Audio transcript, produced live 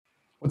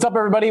What's up,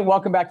 everybody?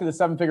 Welcome back to the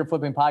Seven Figure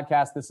Flipping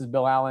Podcast. This is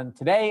Bill Allen.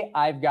 Today,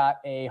 I've got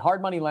a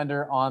hard money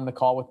lender on the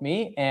call with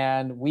me,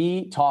 and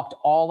we talked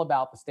all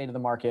about the state of the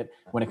market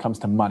when it comes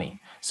to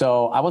money.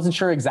 So I wasn't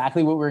sure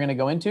exactly what we were going to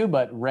go into,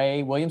 but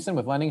Ray Williamson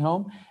with Lending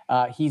Home,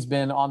 he's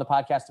been on the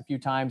podcast a few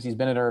times. He's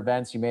been at our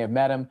events. You may have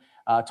met him,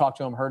 talked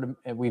to him, heard him.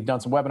 And we've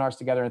done some webinars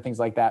together and things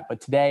like that. But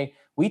today,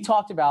 we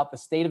talked about the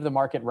state of the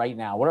market right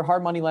now. What are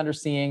hard money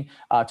lenders seeing?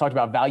 Talked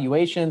about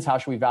valuations. How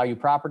should we value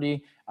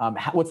property?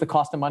 What's the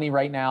cost of money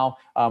right now?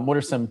 What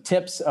are some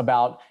tips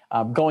about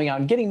going out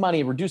and getting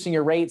money, reducing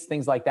your rates,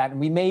 things like that? And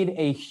we made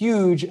a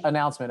huge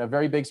announcement, a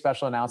very big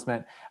special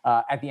announcement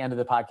at the end of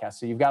the podcast.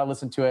 So you've got to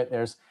listen to it.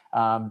 There's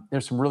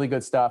some really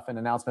good stuff and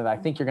announcement that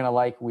I think you're going to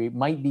like. We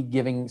might be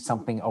giving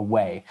something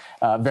away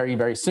very,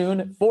 very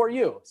soon for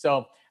you.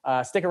 So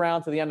stick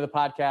around to the end of the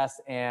podcast.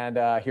 And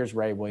here's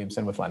Ray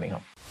Williamson with Lending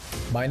Home.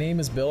 My name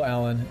is Bill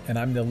Allen, and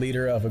I'm the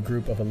leader of a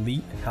group of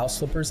elite house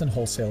flippers and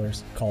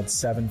wholesalers called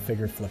Seven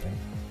Figure Flipping.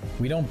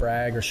 We don't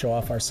brag or show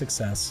off our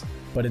success,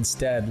 but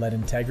instead let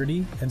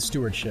integrity and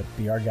stewardship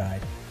be our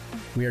guide.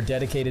 We are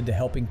dedicated to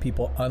helping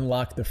people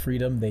unlock the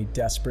freedom they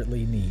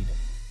desperately need.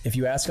 If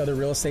you ask other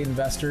real estate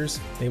investors,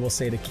 they will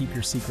say to keep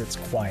your secrets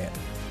quiet.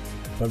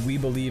 But we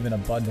believe in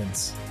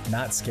abundance,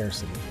 not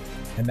scarcity,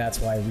 and that's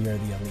why we are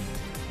the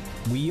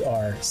elite. We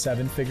are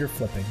Seven Figure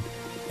Flipping,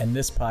 and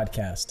this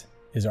podcast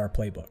is our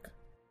playbook.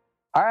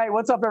 All right,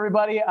 what's up,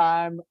 everybody?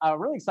 I'm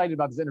really excited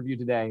about this interview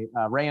today.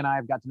 Ray and I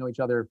have got to know each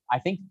other. I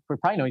think we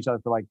probably know each other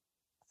for like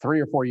 3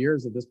 or 4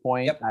 years at this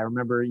point. Yep. I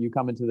remember you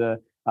coming to the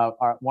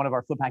one of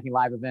our Flip Hacking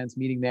Live events,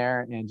 meeting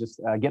there, and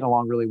just getting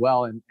along really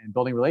well and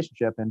building a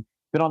relationship. And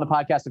been on the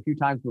podcast a few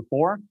times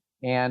before.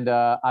 And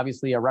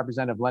obviously, a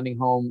representative of Lending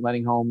Home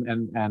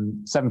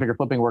and Seven Figure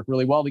Flipping work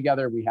really well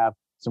together. We have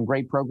some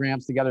great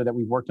programs together that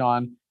we've worked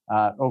on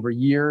over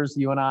years,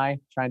 you and I,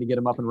 trying to get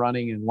them up and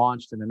running and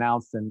launched and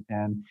announced.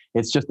 And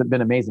it's just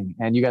been amazing.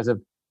 And you guys have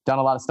done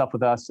a lot of stuff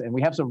with us. And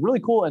we have some really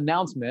cool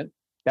announcement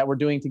that we're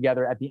doing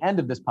together at the end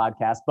of this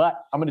podcast. But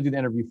I'm going to do the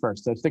interview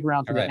first. So stick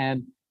around to the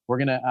end. We're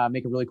going to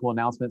make a really cool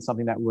announcement,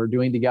 something that we're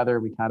doing together.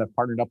 We kind of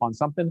partnered up on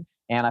something.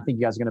 And I think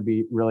you guys are going to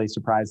be really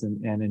surprised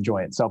and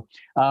enjoy it. So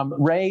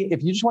Ray,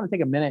 if you just want to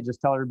take a minute,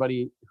 just tell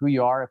everybody who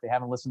you are, if they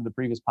haven't listened to the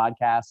previous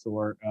podcasts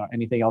or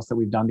anything else that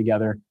we've done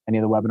together, any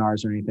of the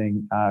webinars or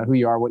anything, who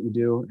you are, what you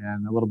do,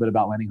 and a little bit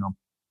about Lending Home.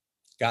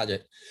 Got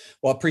it.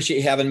 Well, I appreciate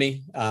you having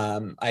me.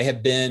 I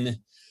have been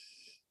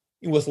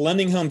with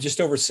Lending Home just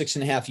over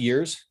 6.5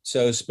 years.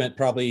 So spent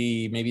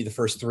probably maybe the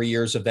first 3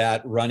 years of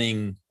that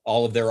running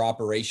all of their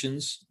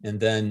operations, and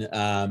then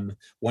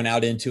went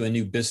out into a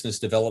new business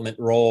development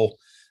role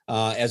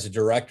as a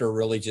director,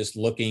 really just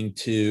looking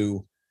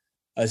to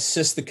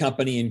assist the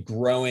company in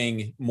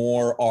growing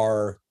more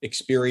our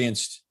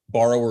experienced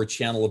borrower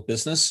channel of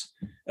business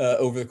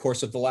over the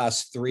course of the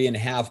last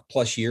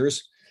 3.5+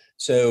 years.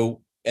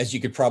 So as you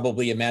could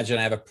probably imagine,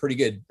 I have a pretty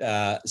good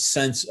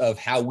sense of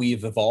how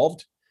we've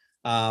evolved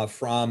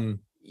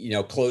from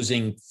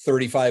closing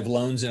 35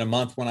 loans in a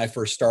month when I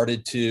first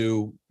started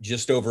to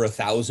just over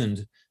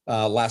 1,000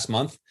 last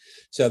month.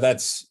 So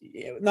that's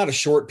not a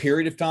short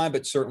period of time,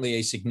 but certainly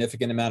a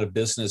significant amount of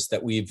business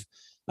that we've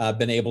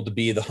been able to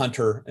be the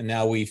hunter. And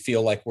now we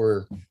feel like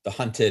we're the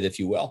hunted, if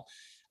you will.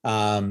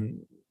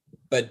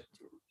 But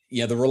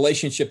the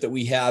relationship that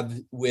we have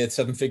with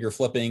Seven Figure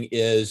Flipping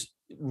is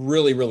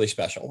really, really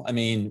special. I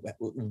mean,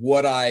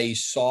 what I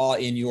saw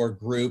in your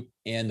group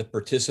and the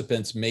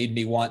participants made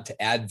me want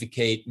to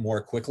advocate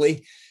more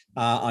quickly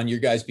on your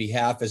guys'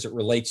 behalf as it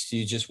relates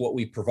to just what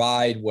we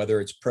provide,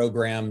 whether it's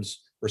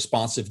programs,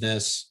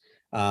 responsiveness,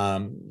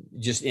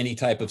 just any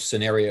type of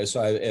scenario.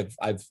 So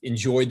I've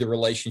enjoyed the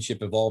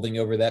relationship evolving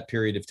over that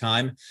period of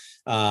time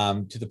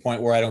to the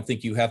point where I don't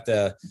think you have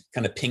to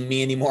kind of ping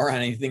me anymore on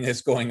anything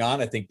that's going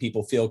on. I think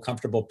people feel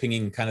comfortable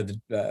pinging kind of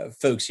the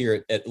folks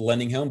here at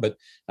Lending Home, but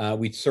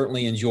we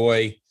certainly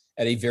enjoy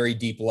at a very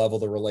deep level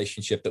the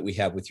relationship that we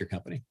have with your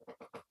company.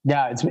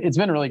 Yeah, it's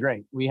been really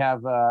great. We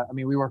have,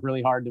 we work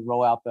really hard to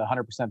roll out the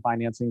 100%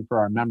 financing for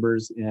our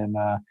members in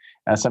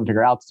Seven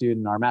Figure Altitude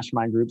and our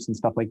mastermind groups and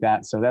stuff like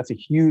that. So that's a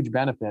huge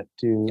benefit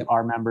to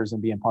our members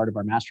and being part of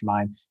our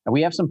mastermind. And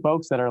we have some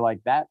folks that are like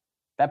that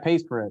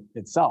pays for it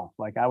itself.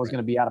 Like I was going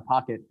to be out of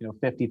pocket,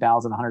 $50,000,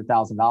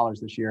 $100,000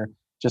 this year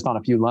just on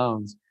a few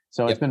loans.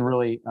 So it's been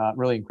really,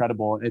 really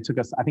incredible.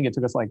 I think it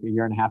took us like 1.5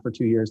 years or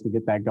 2 years to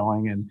get that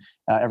going. And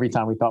every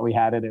time we thought we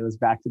had it, it was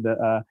back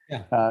to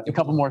a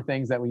couple more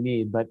things that we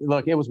need. But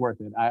look, it was worth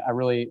it. I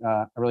really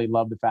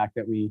love the fact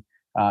that we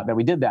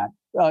did that.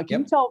 Can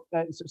you tell,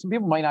 some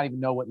people might not even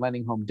know what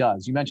Lending Home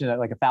does. You mentioned that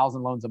like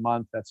 1,000 loans a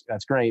month.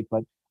 That's great.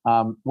 But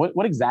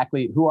what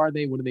exactly, who are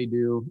they? What do they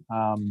do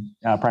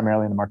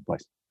primarily in the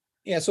marketplace?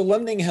 Yeah, so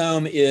Lending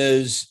Home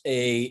is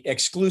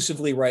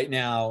exclusively right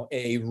now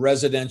a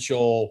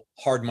residential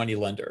hard money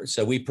lender.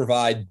 So we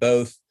provide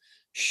both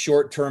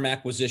short-term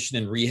acquisition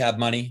and rehab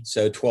money.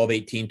 So 12,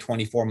 18,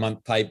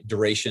 24-month type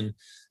duration.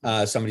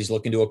 Somebody's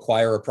looking to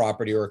acquire a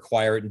property or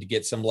acquire it and to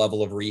get some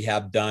level of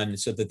rehab done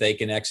so that they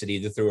can exit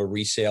either through a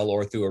resale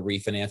or through a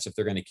refinance if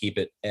they're going to keep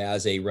it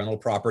as a rental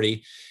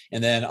property.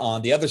 And then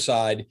on the other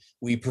side,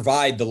 we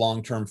provide the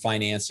long-term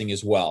financing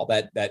as well.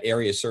 That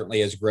area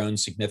certainly has grown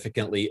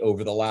significantly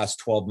over the last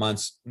 12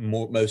 months,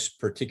 most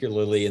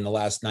particularly in the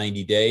last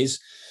 90 days.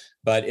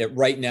 But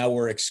right now,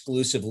 we're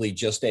exclusively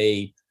just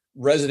a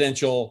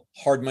residential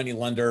hard money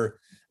lender,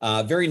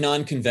 very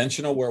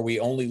non-conventional, where we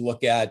only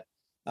look at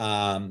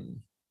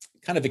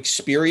kind of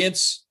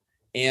experience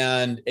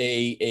and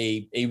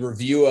a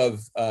review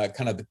of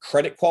kind of the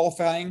credit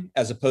qualifying,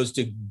 as opposed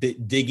to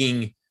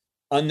digging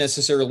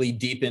unnecessarily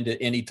deep into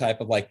any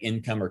type of like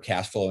income or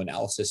cash flow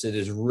analysis. It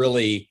is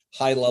really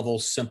high level,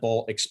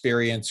 simple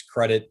experience,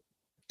 credit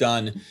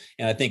done.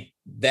 And I think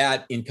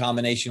that in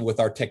combination with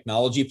our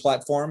technology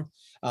platform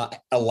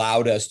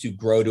allowed us to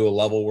grow to a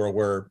level where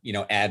we're,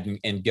 adding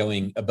and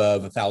going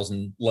above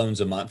 1,000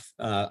 loans a month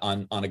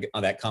on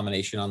that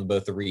combination on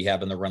both the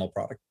rehab and the rental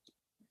product.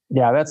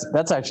 Yeah,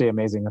 that's actually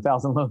amazing.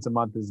 1,000 loans a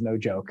month is no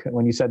joke.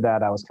 When you said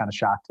that, I was kind of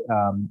shocked.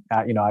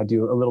 I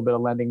do a little bit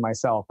of lending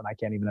myself, and I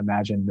can't even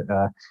imagine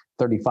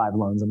 35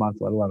 loans a month,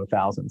 let alone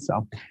 1,000.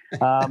 So,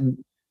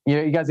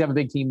 you guys have a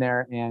big team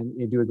there, and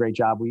you do a great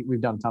job.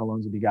 We've done a ton of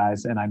loans with you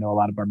guys, and I know a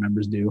lot of our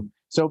members do.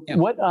 So,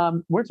 What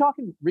we're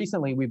talking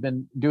recently, we've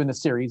been doing the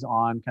series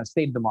on kind of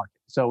state of the market.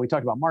 So we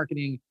talked about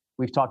marketing,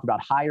 we've talked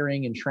about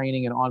hiring and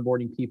training and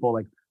onboarding people.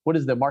 Like, what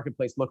does the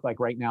marketplace look like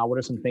right now? What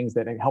are some things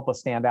that help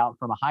us stand out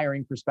from a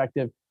hiring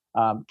perspective?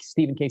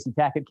 Stephen Casey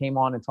Tackett came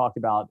on and talked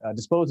about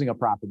disposing of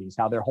properties,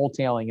 how they're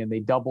wholesaling and they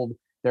doubled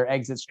their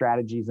exit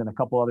strategies, and a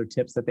couple other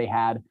tips that they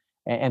had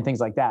and things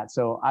like that.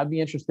 So I'd be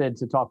interested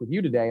to talk with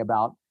you today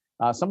about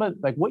some of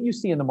like what you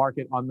see in the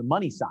market on the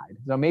money side.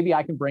 So maybe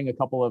I can bring a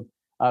couple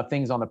of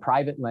things on the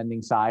private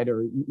lending side,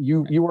 or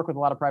you work with a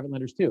lot of private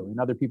lenders too, and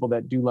other people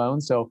that do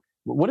loans. So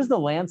what is the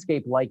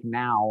landscape like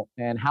now,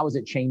 and how is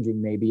it changing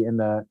maybe in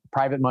the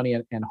private money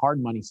and hard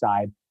money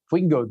side? If we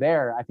can go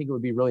there, I think it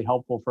would be really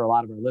helpful for a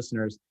lot of our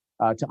listeners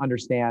to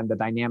understand the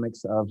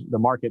dynamics of the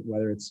market,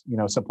 whether it's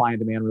supply and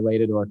demand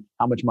related or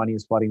how much money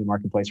is flooding the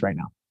marketplace right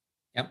now.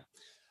 Yep,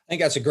 I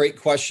think that's a great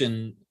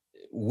question.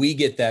 We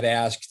get that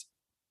asked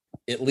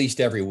at least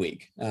every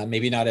week,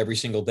 maybe not every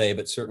single day,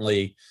 but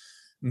certainly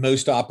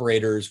most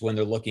operators, when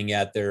they're looking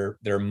at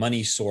their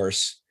money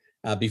source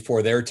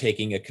before they're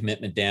taking a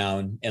commitment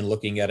down and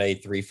looking at a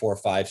 3, 4,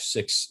 5,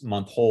 6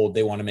 month hold,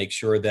 they want to make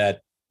sure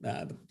that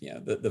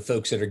the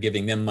folks that are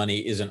giving them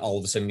money isn't all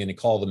of a sudden going to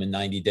call them in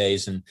 90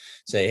 days and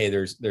say, hey,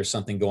 there's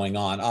something going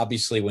on.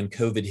 Obviously, when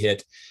COVID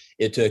hit,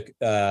 it took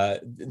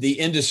the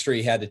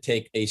industry had to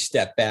take a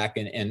step back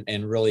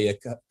and really a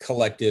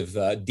collective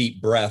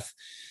deep breath.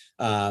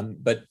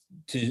 But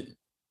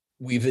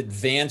we've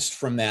advanced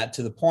from that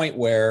to the point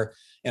where,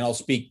 and I'll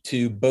speak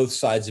to both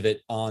sides of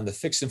it on the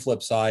fix and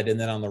flip side and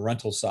then on the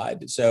rental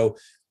side. So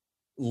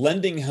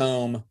lending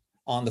home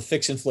on the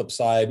fix and flip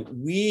side,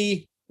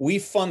 we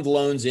fund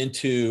loans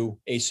into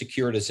a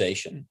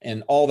securitization.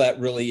 And all that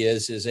really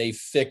is a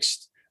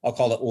fixed, I'll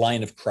call it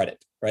line of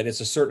credit, right?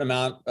 It's a certain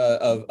amount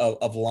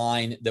of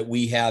line that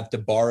we have to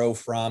borrow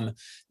from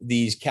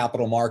these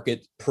capital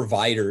market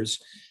providers.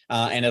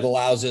 And it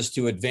allows us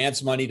to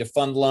advance money to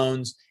fund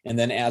loans. And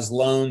then as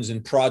loans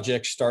and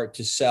projects start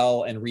to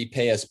sell and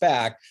repay us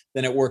back,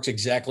 then it works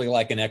exactly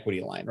like an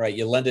equity line, right?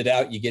 You lend it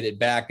out, you get it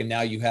back, and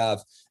now you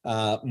have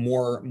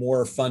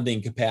more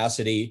funding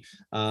capacity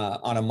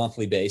on a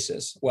monthly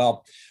basis.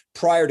 Well,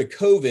 prior to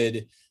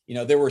COVID,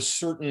 there were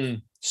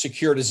certain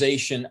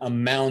securitization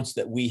amounts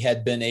that we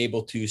had been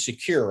able to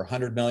secure,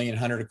 100 million,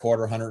 100 a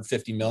quarter,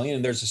 150 million,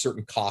 and there's a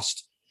certain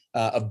cost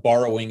of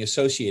borrowing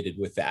associated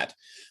with that.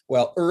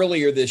 Well,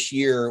 earlier this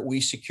year,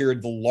 we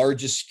secured the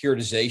largest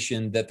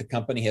securitization that the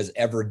company has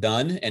ever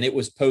done, and it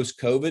was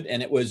post-COVID,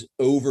 and it was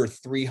over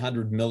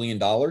 $300 million.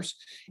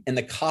 And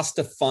the cost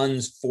of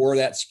funds for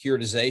that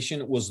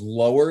securitization was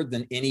lower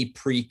than any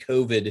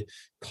pre-COVID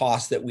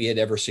cost that we had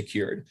ever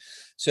secured.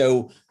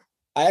 So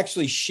I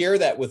actually share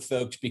that with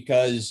folks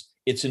because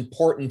it's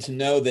important to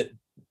know that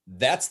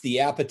that's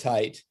the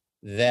appetite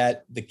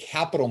that the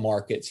capital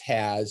markets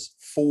has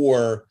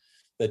for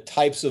the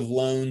types of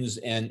loans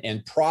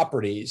and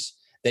properties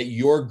that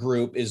your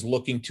group is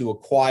looking to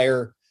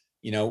acquire,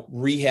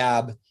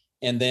 rehab,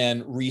 and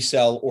then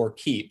resell or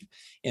keep.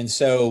 And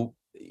so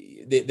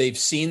they've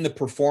seen the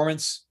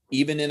performance,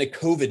 even in a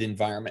COVID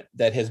environment,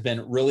 that has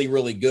been really,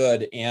 really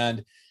good.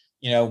 And,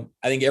 I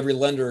think every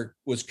lender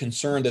was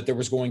concerned that there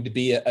was going to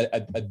be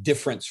a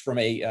difference from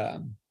a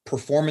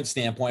performance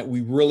standpoint. We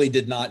really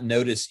did not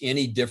notice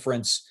any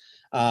difference,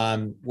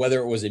 whether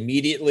it was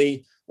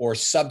immediately or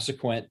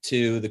subsequent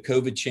to the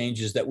COVID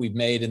changes that we've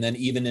made, and then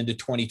even into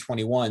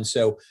 2021.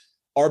 So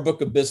our book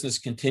of business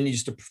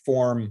continues to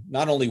perform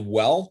not only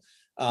well,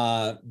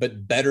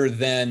 but better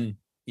than,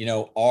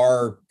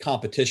 our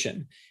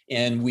competition.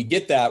 And we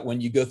get that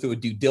when you go through a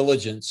due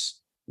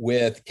diligence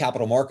with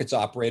capital markets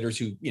operators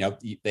who,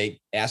 they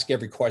ask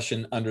every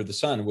question under the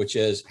sun, which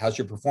is, how's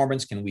your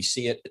performance? Can we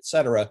see it, et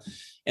cetera?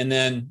 And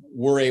then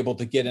we're able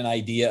to get an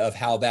idea of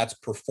how that's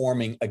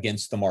performing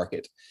against the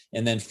market.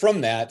 And then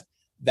from that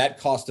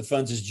cost of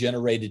funds is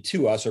generated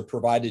to us or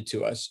provided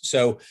to us.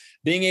 So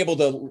being able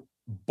to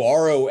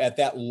borrow at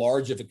that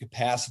large of a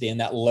capacity and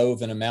that low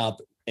of an amount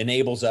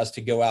enables us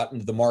to go out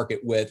into the market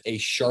with a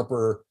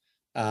sharper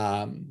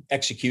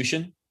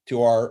execution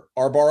to our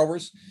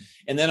borrowers.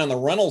 And then on the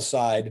rental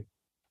side,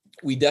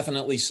 we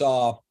definitely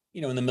saw,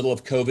 in the middle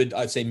of COVID,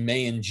 I'd say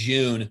May and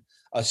June,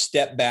 a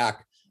step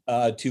back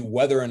to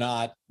whether or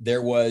not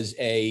there was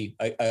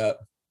that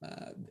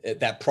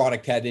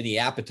product had any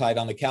appetite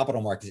on the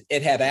capital markets.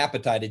 It had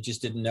appetite, it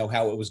just didn't know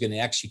how it was going to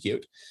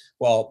execute.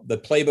 Well, the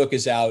playbook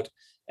is out.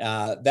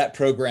 That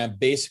program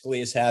basically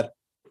has had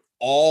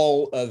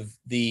all of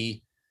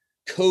the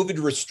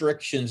COVID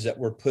restrictions that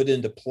were put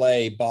into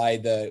play by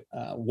the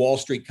Wall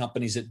Street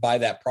companies that buy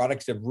that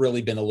product have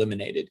really been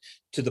eliminated,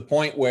 to the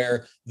point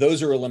where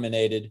those are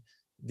eliminated.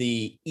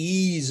 The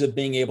ease of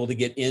being able to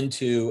get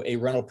into a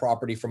rental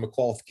property from a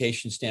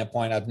qualification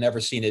standpoint, I've never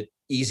seen it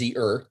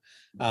easier.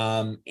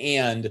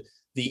 And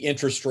the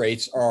interest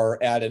rates are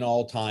at an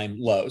all-time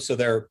low. So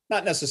they're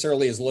not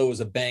necessarily as low as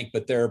a bank,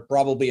 but they're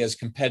probably as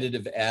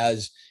competitive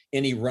as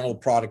any rental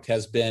product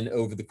has been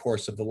over the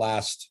course of the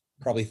last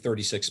probably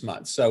 36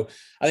 months. So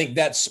I think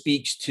that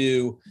speaks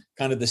to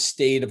kind of the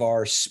state of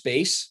our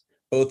space,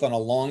 both on a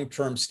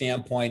long-term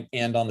standpoint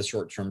and on the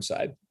short-term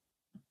side.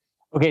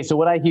 Okay, so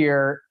what I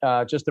hear,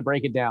 just to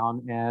break it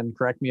down, and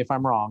correct me if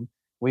I'm wrong,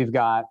 we've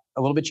got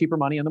a little bit cheaper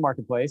money in the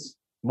marketplace,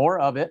 more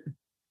of it,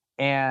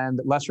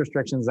 and less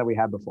restrictions than we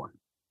had before.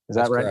 Is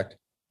that right? Correct.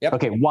 Yep.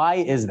 Okay, why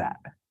is that?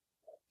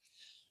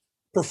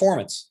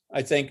 Performance,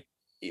 I think,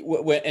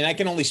 and I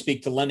can only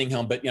speak to Lending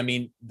Home, but I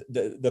mean,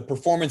 the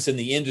performance in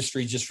the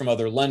industry just from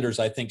other lenders,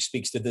 I think,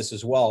 speaks to this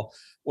as well.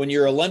 When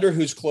you're a lender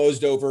who's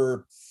closed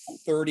over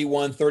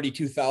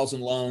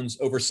 32,000 loans,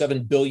 over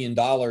 $7 billion,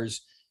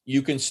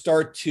 you can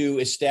start to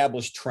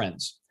establish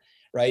trends,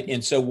 right?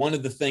 And so one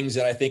of the things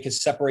that I think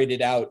has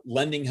separated out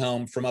Lending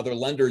Home from other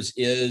lenders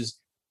is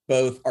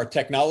both our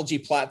technology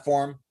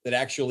platform that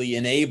actually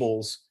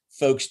enables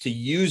folks to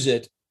use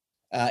it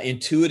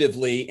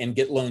intuitively and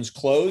get loans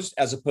closed,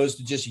 as opposed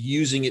to just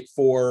using it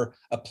for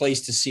a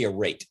place to see a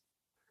rate,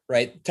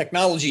 right?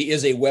 Technology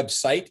is a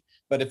website,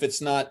 but if it's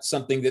not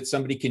something that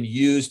somebody can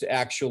use to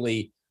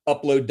actually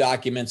upload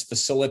documents,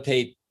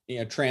 facilitate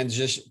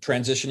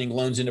transitioning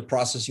loans into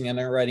processing and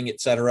underwriting, et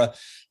cetera,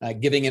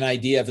 giving an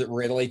idea if it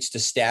relates to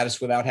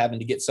status without having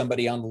to get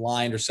somebody on the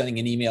line or sending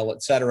an email,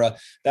 et cetera.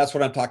 That's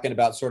what I'm talking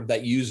about, sort of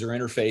that user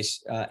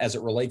interface as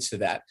it relates to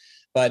that.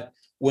 But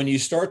when you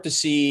start to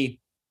see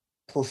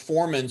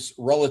performance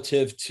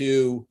relative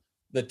to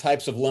the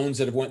types of loans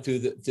that have went through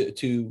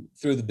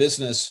the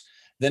business,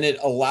 then it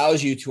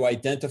allows you to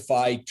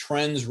identify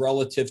trends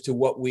relative to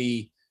what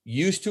we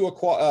used to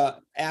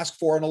ask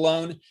for in a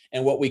loan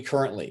and what we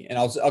currently. And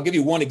I'll give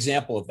you one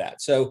example of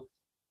that. So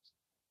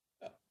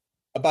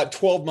about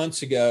 12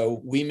 months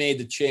ago, we made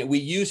the change. We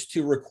used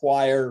to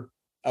require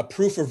a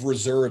proof of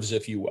reserves,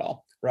 if you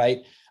will,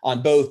 right,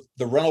 on both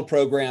the rental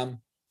program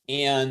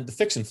and the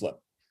fix and flip.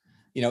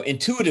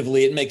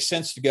 Intuitively, it makes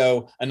sense to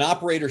go, an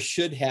operator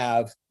should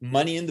have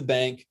money in the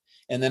bank,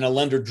 and then a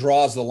lender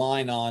draws the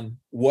line on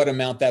what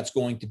amount that's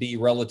going to be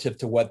relative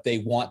to what they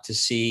want to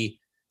see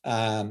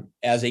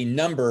as a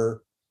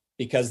number,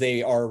 because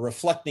they are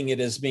reflecting it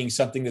as being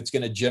something that's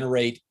going to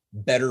generate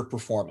better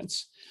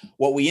performance.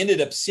 What we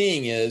ended up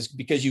seeing is,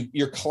 because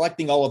you're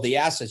collecting all of the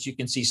assets, you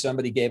can see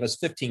somebody gave us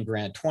 15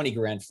 grand, 20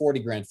 grand, 40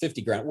 grand,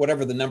 50 grand,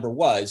 whatever the number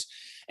was.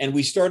 And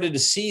we started to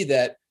see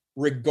that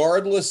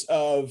regardless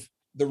of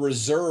the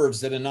reserves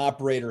that an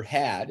operator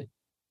had,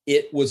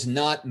 it was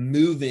not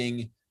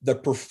moving the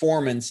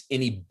performance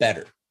any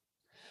better.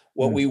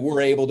 What we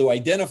were able to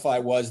identify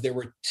was there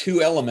were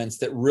two elements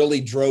that really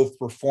drove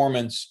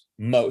performance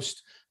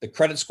most: the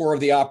credit score of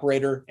the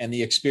operator and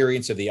the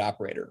experience of the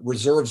operator.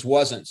 Reserves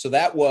wasn't. So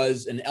that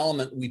was an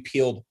element we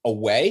peeled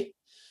away.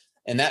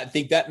 And I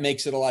think that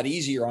makes it a lot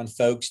easier on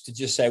folks to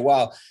just say,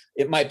 wow,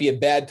 it might be a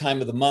bad time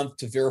of the month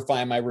to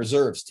verify my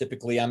reserves.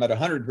 Typically, I'm at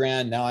 100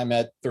 grand. Now I'm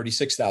at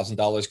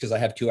 $36,000 because I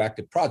have two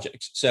active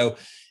projects. So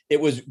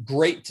it was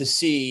great to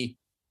see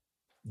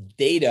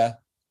data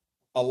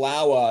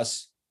allow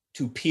us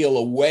to peel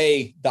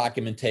away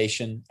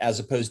documentation as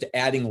opposed to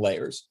adding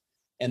layers.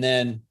 And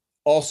then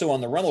also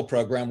on the rental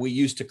program, we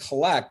used to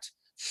collect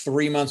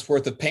 3 months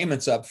worth of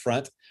payments up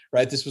front,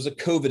 right? This was a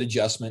COVID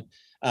adjustment.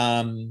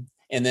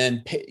 And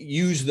then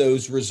use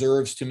those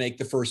reserves to make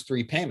the first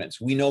 3 payments.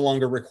 We no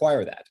longer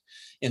require that.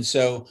 And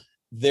so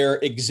they're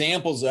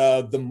examples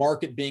of the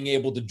market being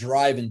able to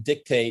drive and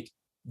dictate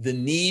the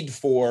need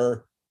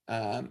for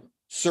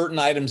certain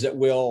items that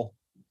will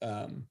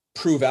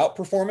prove out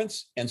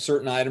performance and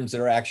certain items that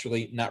are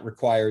actually not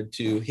required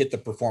to hit the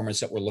performance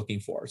that we're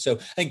looking for. So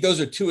I think those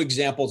are two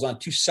examples on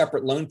two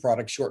separate loan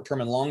products,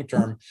 short-term and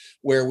long-term,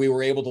 where we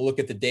were able to look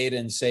at the data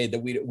and say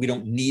that we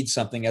don't need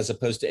something as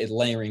opposed to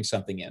layering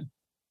something in.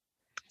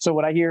 So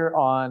what I hear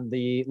on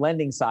the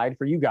lending side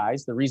for you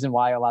guys, the reason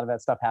why a lot of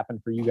that stuff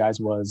happened for you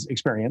guys was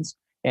experience.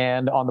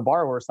 And on the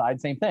borrower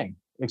side, same thing,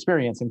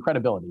 experience and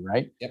credibility,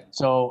 right? Yep.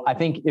 So I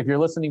think if you're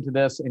listening to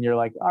this and you're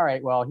like, all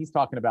right, well, he's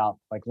talking about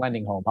like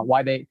lending home,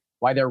 why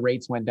their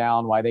rates went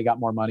down, why they got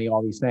more money,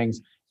 all these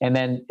things. And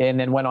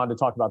then went on to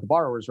talk about the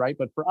borrowers, right?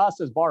 But for us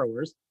as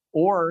borrowers,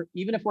 or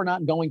even if we're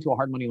not going to a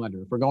hard money lender,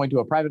 if we're going to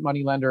a private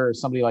money lender or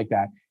somebody like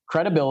that,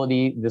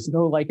 credibility, there's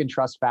no like and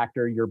trust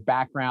factor, your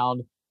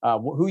background,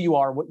 who you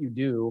are, what you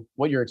do,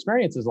 what your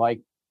experience is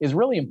like is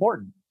really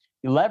important.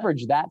 You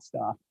leverage that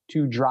stuff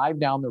to drive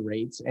down the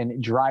rates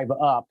and drive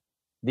up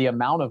the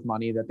amount of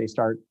money that they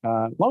start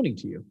loaning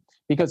to you.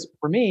 Because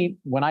for me,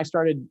 when I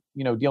started,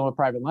 dealing with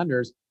private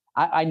lenders,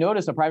 I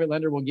noticed a private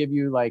lender will give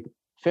you like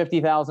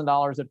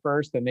 $50,000 at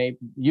first, and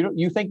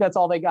you think that's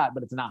all they got,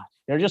 but it's not.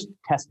 They're just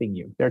testing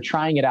you. They're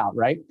trying it out,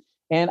 right?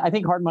 And I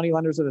think hard money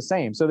lenders are the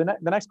same. So the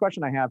next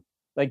question I have,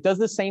 like, does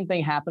the same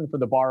thing happen for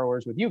the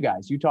borrowers with you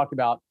guys? You talked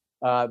about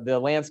the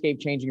landscape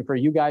changing for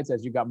you guys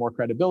as you got more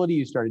credibility,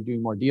 you started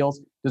doing more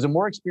deals. Does a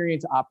more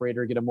experienced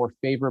operator get a more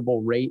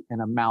favorable rate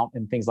and amount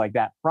and things like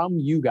that from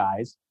you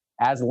guys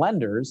as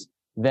lenders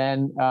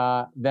than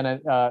a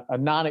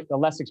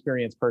less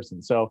experienced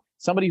person? So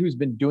somebody who's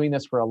been doing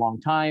this for a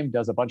long time,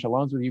 does a bunch of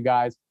loans with you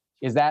guys,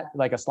 is that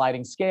like a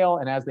sliding scale?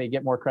 And as they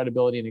get more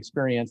credibility and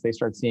experience, they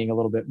start seeing a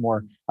little bit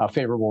more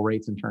favorable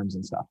rates and terms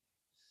and stuff?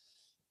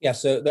 Yeah,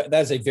 so that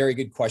is a very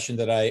good question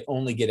that I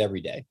only get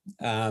every day.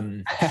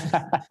 And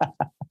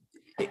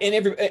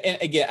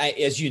again,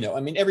 as you know, I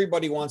mean,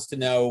 everybody wants to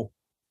know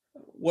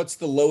what's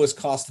the lowest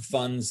cost of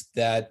funds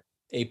that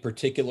a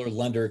particular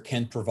lender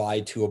can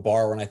provide to a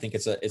borrower, and I think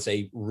it's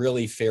a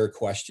really fair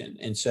question.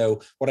 And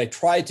so, what I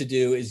try to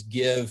do is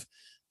give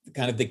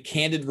kind of the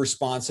candid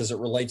response as it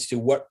relates to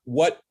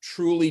what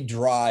truly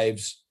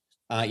drives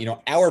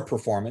our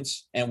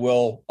performance and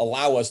will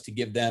allow us to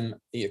give them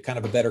kind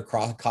of a better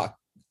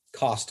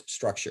cost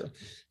structure.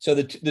 So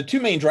the two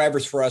main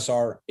drivers for us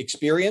are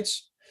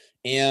experience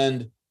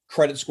and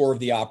credit score of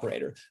the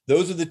operator.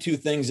 Those are the two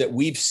things that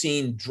we've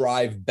seen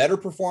drive better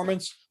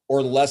performance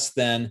or less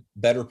than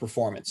better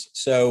performance.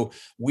 So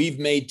we've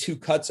made two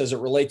cuts as it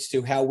relates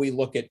to how we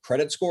look at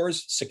credit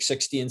scores,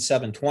 660 and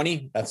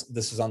 720.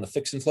 This is on the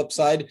fix and flip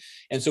side.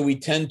 And so we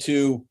tend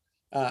to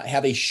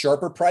have a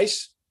sharper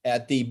price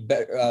at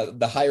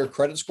the higher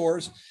credit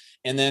scores.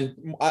 And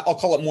then I'll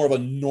call it more of a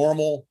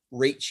normal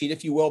rate sheet,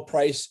 if you will,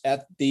 price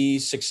at the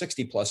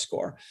 660 plus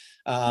score.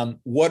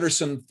 What are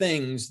some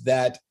things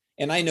that,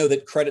 and I know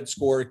that credit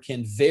score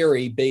can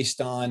vary based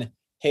on,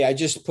 hey, I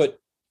just put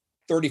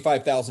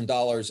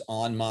 $35,000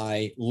 on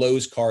my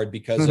Lowe's card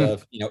because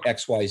of,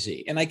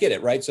 XYZ. And I get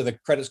it, right? So the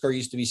credit score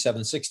used to be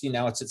 760,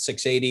 now it's at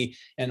 680.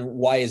 And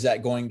why is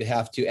that going to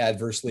have to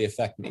adversely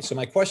affect me? So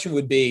my question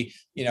would be,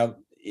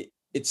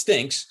 it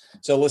stinks.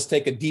 So let's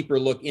take a deeper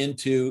look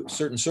into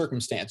certain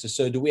circumstances.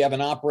 So do we have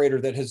an operator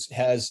that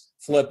has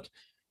flipped,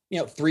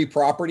 3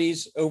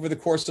 properties over the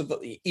course of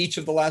each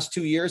of the last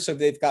 2 years? So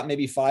they've got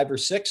maybe 5 or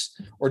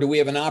 6, or do we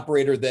have an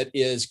operator that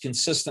is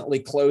consistently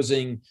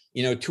closing,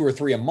 2 or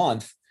 3 a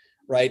month,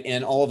 right?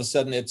 And all of a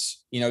sudden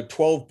it's,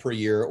 12 per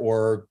year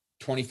or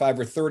 25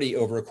 or 30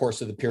 over a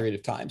course of the period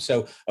of time.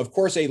 So of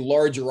course, a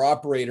larger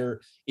operator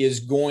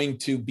is going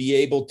to be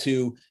able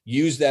to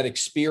use that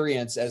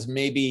experience as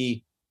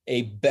maybe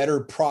a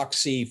better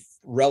proxy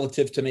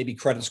relative to maybe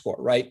credit score,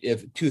 right?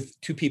 If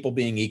two people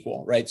being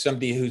equal, right?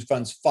 Somebody who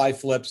funds 5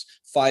 flips,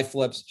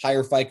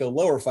 higher FICO,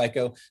 lower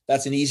FICO,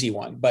 that's an easy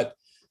one. But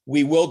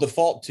we will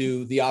default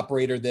to the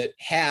operator that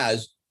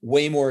has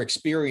way more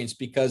experience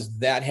because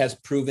that has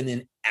proven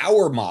in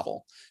our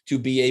model to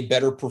be a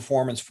better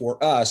performance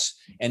for us,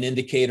 an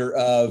indicator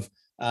of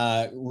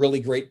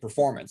really great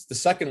performance. The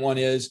second one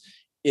is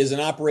an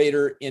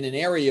operator in an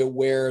area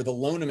where the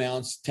loan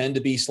amounts tend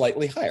to be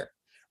slightly higher.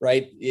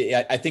 Right.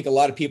 I think a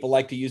lot of people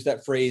like to use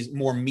that phrase,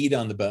 more meat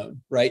on the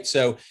bone. Right.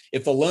 So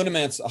if the loan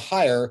amounts are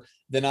higher,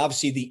 then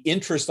obviously the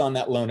interest on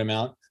that loan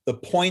amount, the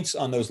points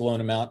on those loan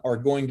amount are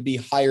going to be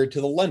higher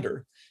to the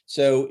lender.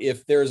 So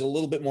if there's a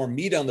little bit more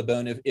meat on the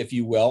bone, if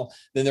you will,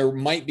 then there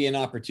might be an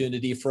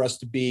opportunity for us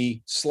to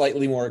be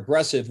slightly more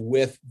aggressive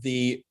with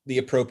the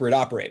appropriate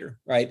operator.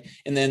 Right.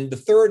 And then the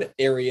third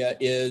area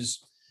is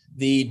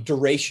the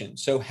duration.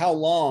 So how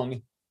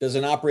long does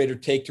an operator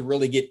take to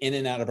really get in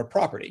and out of a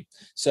property?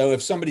 So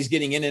if somebody's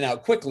getting in and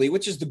out quickly,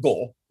 which is the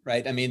goal,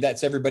 right? I mean,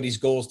 that's everybody's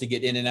goal, is to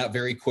get in and out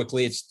very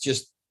quickly. It's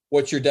just,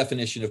 what's your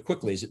definition of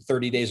quickly? Is it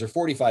 30 days or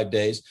 45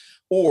 days?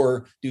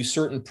 Or do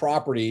certain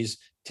properties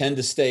tend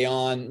to stay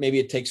on? Maybe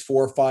it takes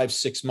 4, 5,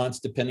 6 months,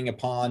 depending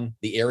upon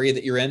the area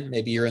that you're in.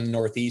 Maybe you're in the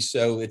Northeast,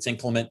 so it's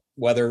inclement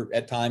weather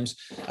at times.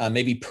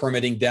 Maybe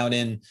permitting down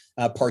in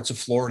parts of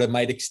Florida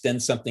might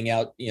extend something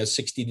out,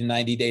 60 to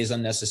 90 days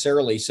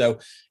unnecessarily. So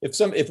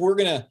if we're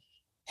going to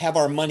have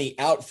our money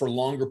out for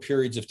longer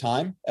periods of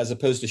time, as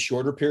opposed to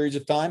shorter periods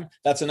of time,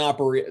 that's an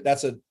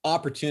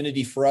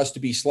opportunity for us to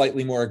be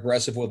slightly more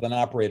aggressive with an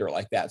operator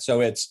like that.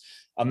 So it's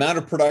amount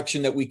of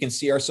production that we can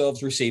see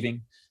ourselves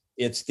receiving,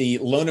 It's the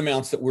loan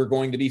amounts that we're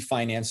going to be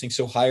financing,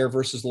 so higher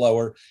versus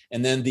lower,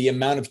 and then the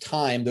amount of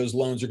time those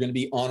loans are going to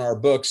be on our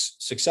books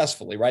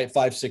successfully, right?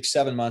 5, 6,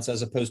 7 months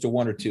as opposed to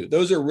 1 or 2.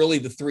 Those are really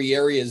the 3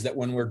 areas that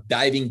when we're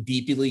diving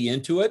deeply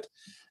into it,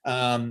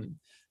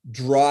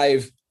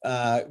 drive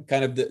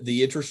kind of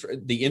the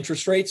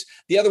interest rates.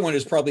 The other one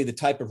is probably the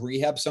type of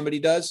rehab somebody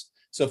does.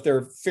 So if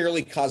they're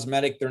fairly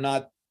cosmetic, they're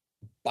not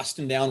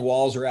busting down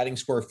walls or adding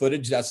square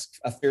footage, that's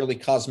a fairly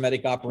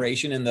cosmetic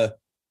operation, and the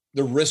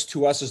risk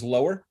to us is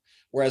lower.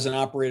 Whereas an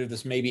operator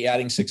that's maybe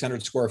adding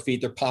 600 square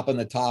feet, they're popping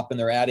the top and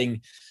they're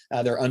adding,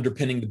 they're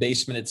underpinning the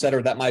basement, et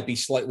cetera. That might be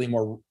slightly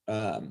more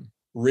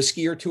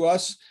riskier to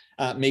us.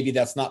 Maybe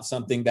that's not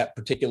something, that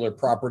particular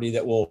property,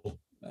 that will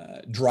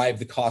drive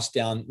the cost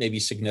down maybe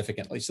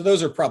significantly. So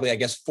those are probably, I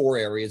guess, 4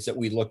 areas that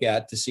we look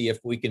at to see if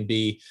we can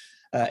be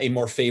a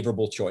more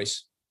favorable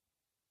choice.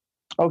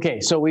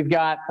 Okay, so we've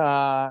got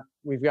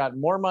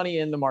more money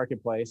in the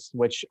marketplace,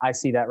 which I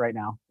see that right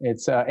now.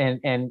 It's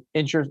and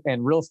interest,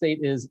 and real estate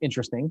is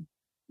interesting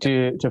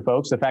to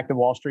folks. The fact that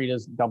Wall Street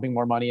is dumping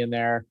more money in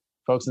there,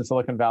 folks in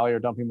Silicon Valley are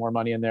dumping more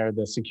money in there.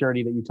 The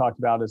security that you talked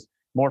about is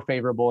more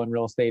favorable in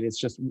real estate. It's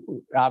just,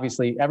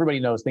 obviously everybody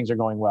knows things are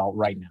going well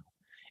right now.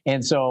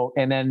 And so,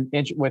 and then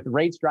with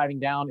rates driving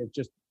down, it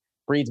just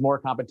breeds more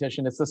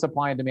competition. It's the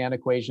supply and demand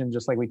equation,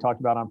 just like we talked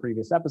about on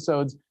previous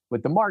episodes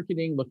with the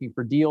marketing, looking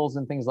for deals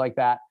and things like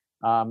that.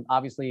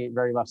 Obviously,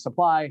 very less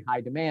supply, high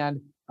demand.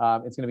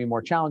 It's going to be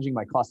more challenging,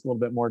 might cost a little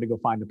bit more to go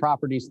find the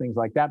properties, things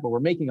like that, but we're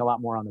making a lot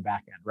more on the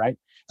back end, right?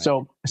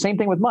 So same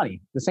thing with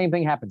money. The same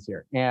thing happens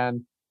here.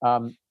 And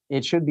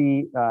it should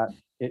be,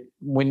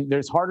 when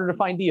there's harder to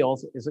find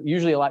deals, it's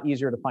usually a lot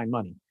easier to find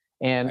money,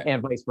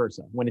 and vice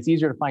versa. When it's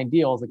easier to find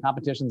deals, the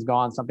competition's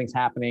gone, something's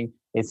happening.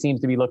 It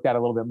seems to be looked at a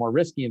little bit more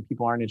risky, and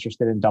people aren't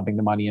interested in dumping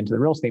the money into the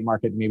real estate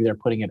market. Maybe they're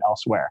putting it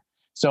elsewhere.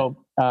 So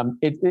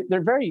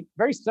they're very,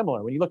 very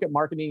similar. When you look at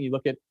marketing, you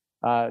look at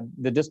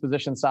the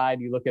disposition side,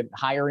 you look at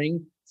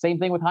hiring, same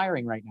thing with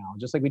hiring right now,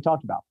 just like we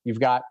talked about. You've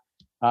got,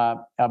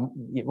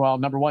 well,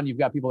 number one, you've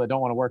got people that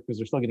don't want to work because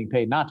they're still getting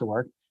paid not to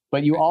work.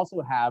 But you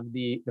also have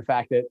the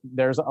fact that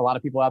there's a lot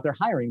of people out there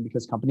hiring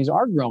because companies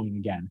are growing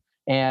again.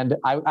 And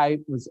I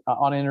was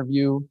on an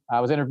interview, I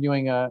was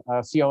interviewing a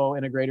COO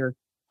integrator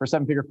for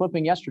 7-figure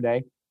flipping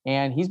yesterday.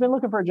 And he's been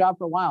looking for a job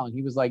for a while. And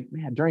he was like,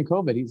 man, during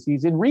COVID,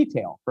 he's in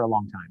retail for a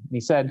long time. And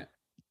he said,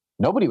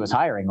 nobody was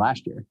hiring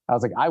last year. I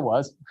was like, I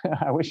was.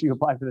 I wish you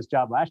applied for this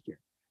job last year,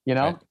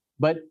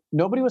 but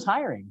nobody was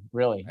hiring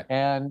really.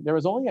 And there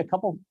was only a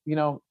couple, it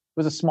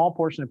was a small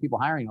portion of people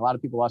hiring. A lot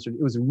of people lost it.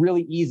 It was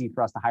really easy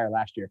for us to hire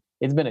last year.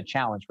 It's been a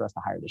challenge for us to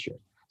hire this year.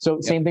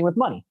 So same thing with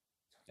money.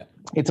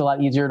 It's a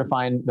lot easier to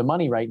find the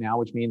money right now,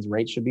 which means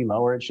rates should be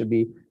lower. It should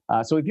be.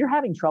 So if you're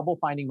having trouble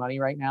finding money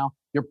right now,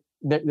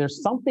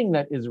 there's something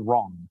that is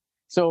wrong.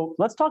 So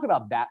let's talk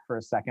about that for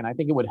a second. I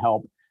think it would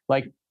help.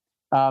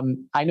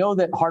 I know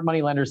that hard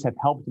money lenders have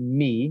helped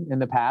me in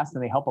the past,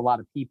 and they help a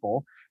lot of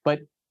people. But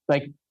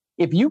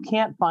if you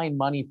can't find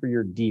money for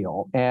your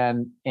deal,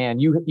 and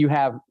you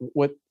have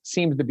what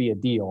seems to be a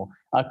deal,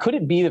 could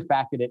it be the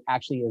fact that it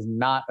actually is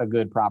not a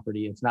good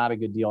property? It's not a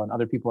good deal, and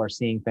other people are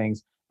seeing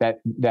things that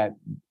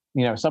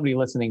somebody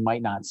listening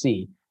might not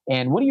see.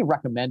 And what do you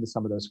recommend to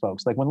some of those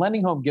folks? Like when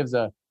Lending Home gives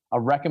a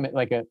recommend,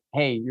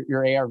 hey,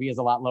 your ARV is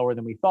a lot lower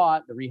than we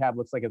thought. The rehab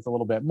looks like it's a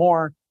little bit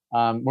more.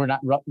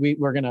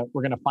 We're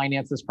gonna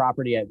finance this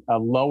property at a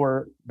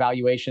lower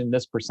valuation,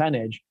 this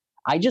percentage.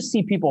 I just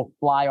see people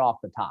fly off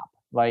the top,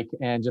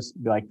 and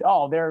just be like,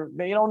 oh,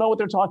 they don't know what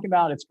they're talking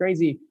about. It's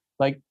crazy.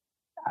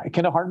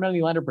 Can a hard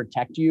money lender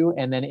protect you?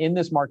 And then in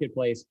this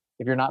marketplace,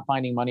 if you're not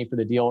finding money for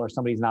the deal or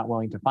somebody's not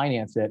willing to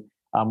finance it,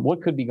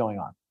 what could be going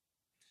on?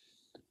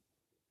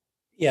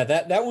 Yeah,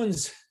 that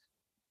one's.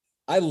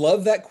 I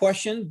love that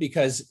question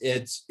because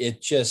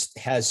it just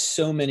has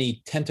so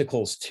many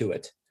tentacles to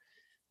it.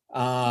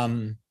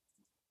 I'll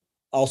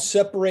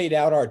separate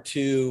out our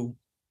 2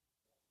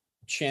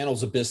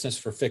 channels of business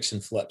for fix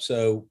and flip.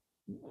 So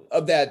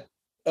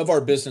of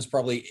our business,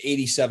 probably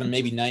 87,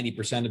 maybe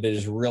 90% of it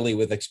is really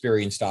with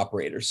experienced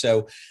operators.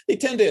 So they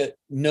tend to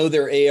know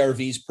their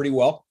ARVs pretty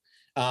well.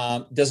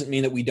 Doesn't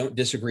mean that we don't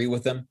disagree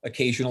with them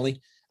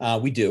occasionally.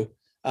 We do.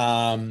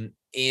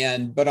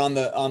 But on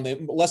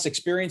the less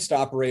experienced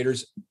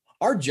operators,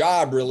 our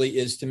job really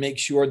is to make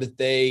sure that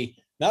they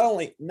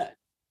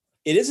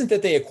it isn't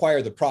that they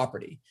acquire the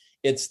property.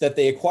 It's that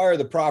they acquire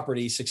the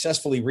property,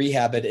 successfully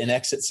rehab it, and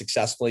exit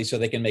successfully so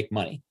they can make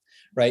money,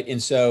 right?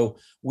 And so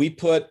we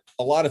put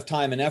a lot of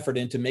time and effort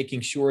into making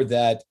sure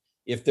that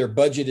if their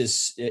budget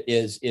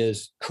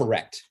is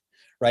correct,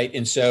 right?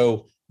 And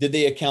so did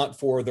they account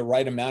for the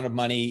right amount of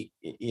money,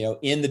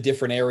 in the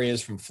different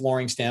areas from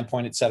flooring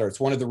standpoint, et cetera? It's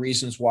one of the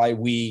reasons why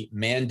we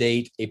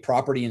mandate a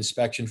property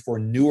inspection for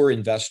newer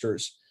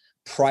investors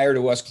prior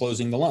to us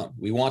closing the loan.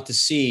 We want to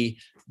see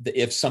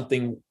if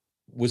something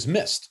was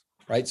missed,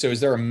 right? So is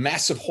there a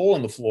massive hole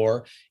in the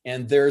floor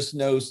and there's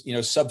no,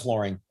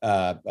 subflooring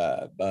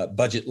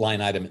budget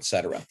line item, et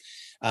cetera?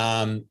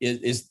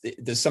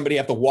 Does somebody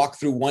have to walk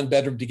through one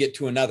bedroom to get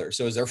to another?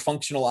 So is there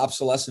functional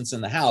obsolescence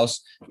in the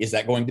house? Is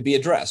that going to be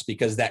addressed?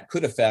 Because that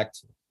could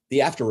affect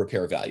the after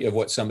repair value of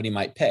what somebody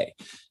might pay.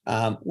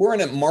 We're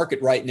in a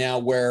market right now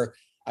where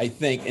I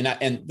think,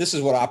 and this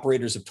is what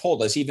operators have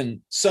told us,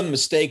 even some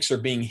mistakes are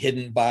being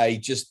hidden by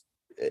just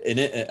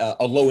a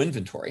low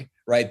inventory,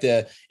 right?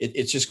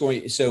 It's just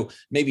going, so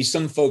maybe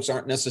some folks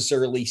aren't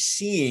necessarily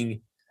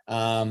seeing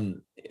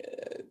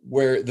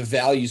where the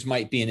values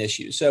might be an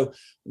issue. So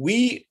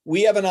we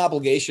have an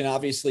obligation,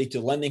 obviously,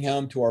 to Lending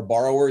Home, to our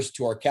borrowers,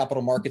 to our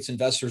capital markets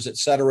investors, et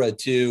cetera,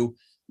 to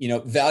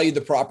value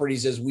the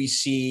properties as we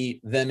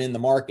see them in the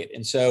market.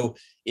 And so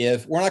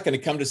if we're not going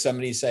to come to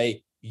somebody and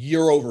say,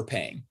 you're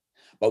overpaying,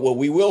 but what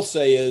we will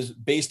say is,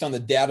 based on the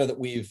data that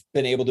we've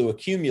been able to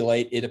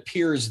accumulate, it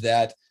appears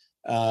that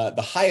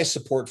the highest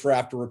support for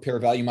after repair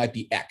value might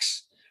be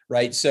X,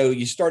 right? So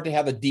you start to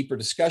have a deeper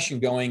discussion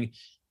going,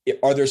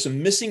 are there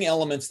some missing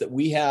elements that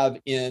we have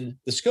in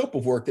the scope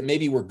of work that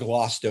maybe were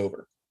glossed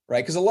over?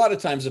 Right? Because a lot of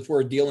times if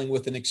we're dealing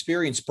with an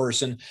experienced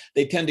person,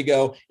 they tend to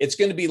go, it's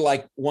going to be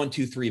like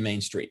 123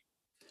 Main Street.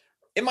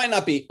 It might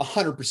not be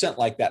 100%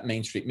 like that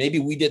Main Street. Maybe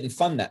we didn't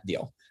fund that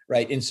deal,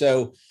 right? And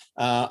so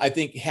I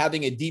think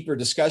having a deeper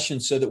discussion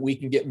so that we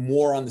can get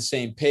more on the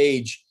same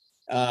page,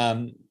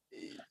 so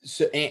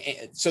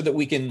that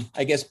we can,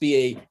 I guess,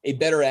 be a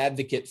better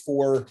advocate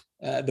for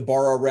the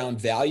borrower around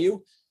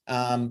value.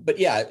 But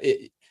yeah,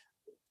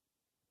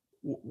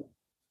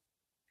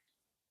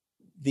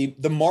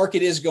 the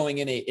market is going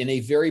in a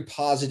very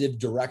positive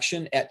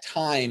direction at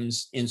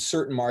times in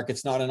certain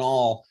markets, not in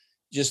all.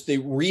 Just the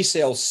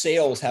resale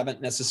sales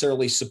haven't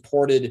necessarily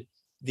supported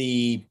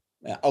the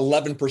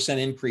 11%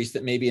 increase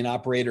that maybe an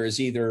operator is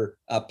either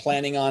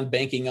planning on,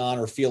 banking on,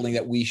 or feeling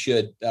that we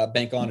should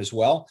bank on as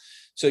well.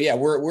 So yeah,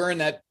 we're in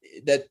that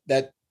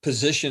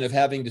position of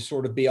having to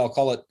sort of be, I'll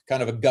call it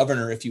kind of a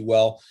governor, if you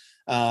will,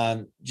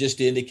 just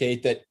to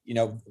indicate that,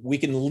 we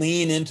can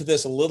lean into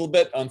this a little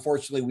bit.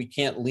 Unfortunately, we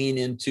can't lean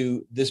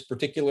into this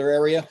particular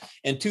area.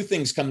 And two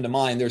things come to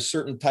mind. There's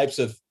certain types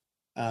of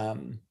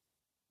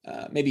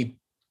maybe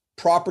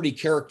property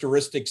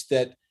characteristics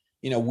that,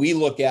 we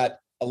look at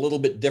a little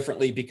bit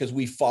differently because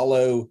we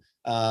follow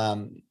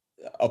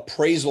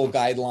appraisal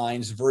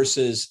guidelines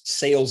versus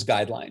sales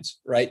guidelines,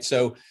 right?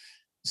 So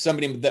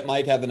somebody that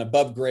might have an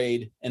above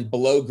grade and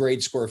below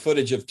grade square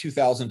footage of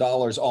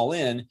 $2,000 all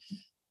in,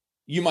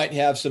 you might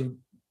have some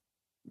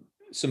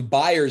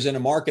buyers in a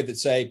market that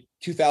say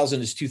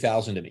 2,000 is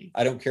 2,000 to me.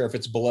 I don't care if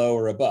it's below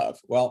or above.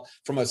 Well,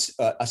 from a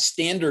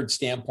standard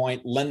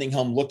standpoint, Lending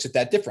Home looks at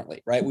that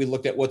differently, right? We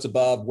look at what's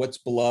above, what's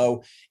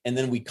below, and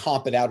then we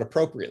comp it out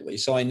appropriately.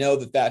 So I know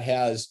that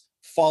has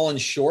fallen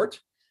short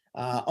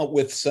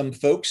with some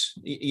folks,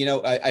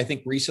 I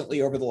think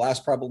recently over the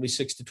last probably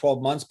 6 to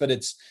 12 months, but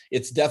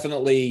it's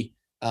definitely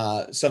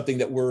something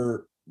that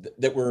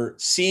we're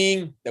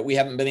seeing that we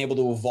haven't been able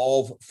to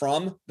evolve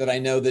from, that I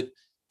know that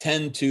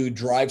tend to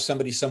drive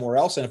somebody somewhere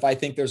else. And if I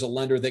think there's a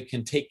lender that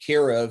can take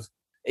care of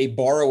a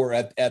borrower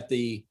at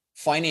the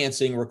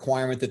financing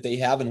requirement that they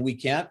have and we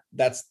can't,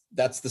 that's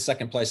the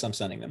second place I'm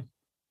sending them.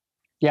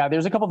 Yeah,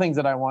 there's a couple things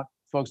that I want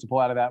folks to pull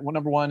out of that.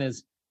 Number one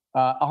is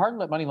a hard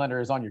money lender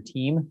is on your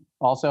team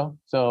also.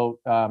 So,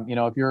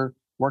 if you're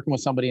working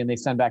with somebody and they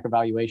send back a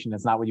valuation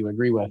that's not what you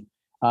agree with,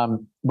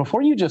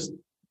 before you just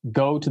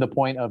go to the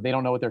point of they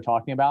don't know what they're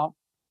talking about,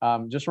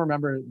 just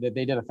remember that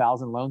they did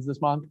 1,000 loans this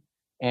month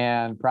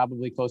and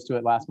probably close to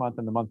it last month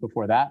and the month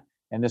before that.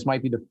 And this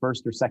might be the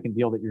first or second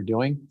deal that you're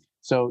doing.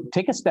 So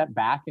take a step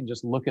back and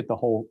just look at the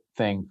whole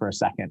thing for a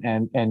second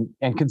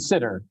and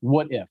consider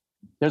what if.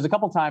 There's a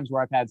couple of times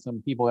where I've had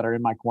some people that are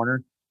in my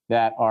corner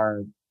that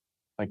are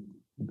like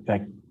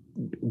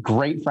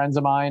great friends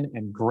of mine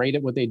and great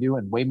at what they do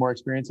and way more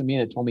experience than me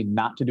that told me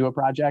not to do a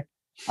project.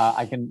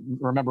 I can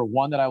remember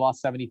one that I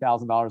lost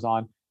 $70,000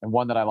 on and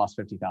one that I lost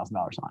 $50,000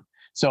 on.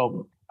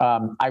 So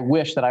I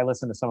wish that I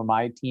listened to some of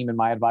my team and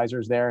my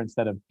advisors there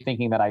instead of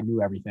thinking that I knew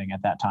everything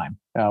at that time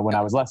when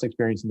I was less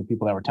experienced than the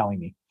people that were telling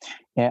me.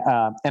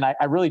 And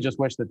I really just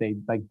wish that they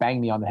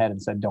banged me on the head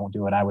and said, don't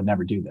do it. I would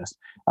never do this.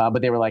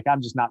 But they were like,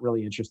 I'm just not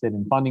really interested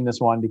in funding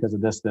this one because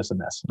of this, this, and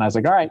this. And I was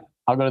like, all right,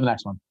 I'll go to the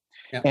next one.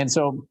 Yeah. And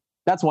so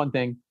that's one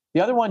thing.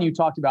 The other one you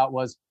talked about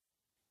was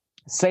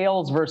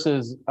sales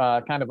versus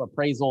kind of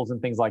appraisals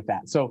and things like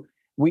that. So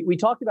we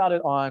talked about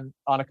it on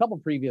a couple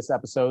of previous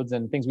episodes,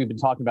 and things we've been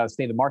talking about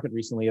state of the market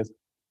recently is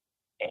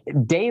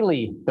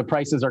daily the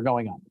prices are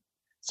going up.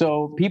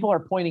 So people are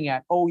pointing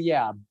at, oh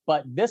yeah,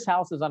 but this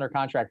house is under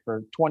contract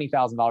for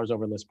 $20,000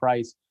 over list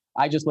price.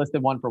 I just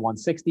listed one for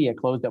 160. It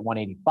closed at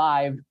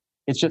 185.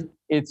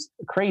 It's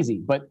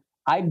crazy. But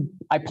I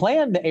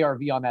planned the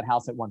ARV on that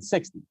house at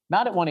 160,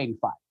 not at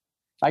 185.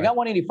 I got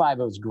 185,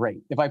 it was great.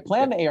 If I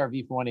planned the ARV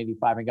for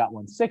 185 and got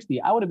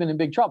 160, I would have been in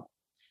big trouble,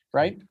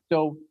 right?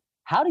 So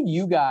how do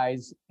you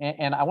guys,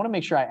 and I want to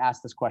make sure I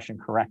ask this question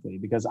correctly,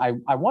 because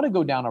I want to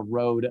go down a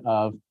road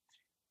of,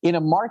 in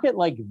a market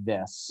like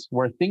this,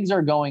 where things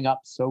are going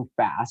up so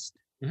fast,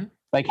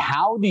 like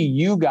how do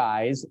you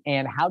guys,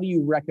 and how do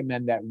you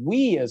recommend that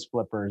we as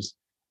flippers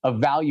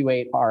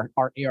evaluate our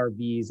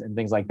ARVs and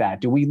things like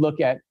that? Do we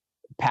look at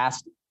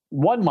past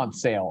 1 month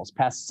sales,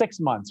 past 6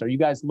 months? Are you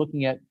guys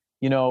looking at,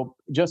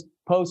 just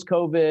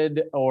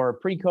post-COVID or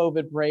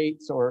pre-COVID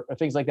rates or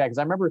things like that? Because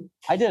I remember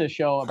I did a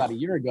show about a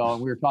year ago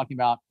and we were talking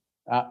about,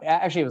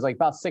 actually it was like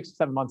about 6 or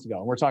 7 months ago.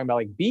 And we're talking about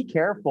like, be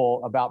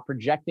careful about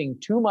projecting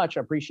too much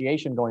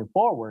appreciation going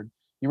forward.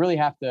 You really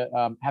have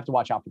to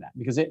watch out for that,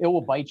 because it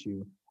will bite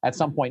you at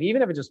some point,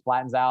 even if it just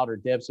flattens out or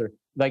dips, or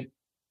like,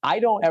 I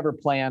don't ever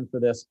plan for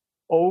this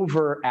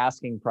over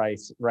asking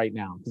price right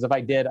now, because if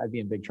I did, I'd be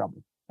in big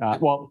trouble.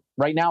 Well,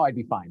 right now I'd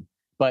be fine,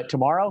 but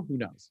tomorrow, who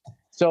knows?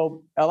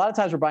 So a lot of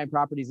times we're buying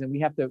properties and we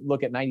have to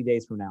look at 90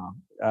 days from now,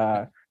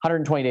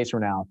 120 days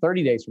from now,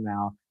 30 days from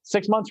now,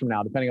 6 months from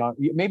now, depending on,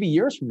 maybe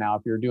years from now,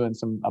 if you're doing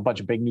a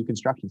bunch of big new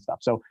construction stuff.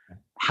 So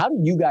how do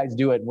you guys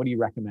do it? What do you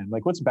recommend?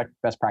 Like, what's the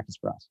best practice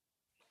for us?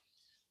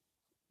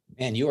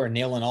 Man, you are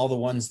nailing all the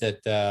ones that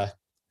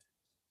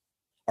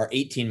are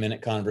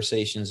 18-minute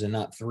conversations and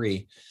not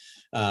 3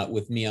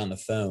 with me on the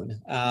phone.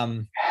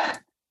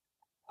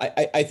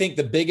 I think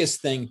the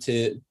biggest thing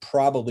to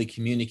probably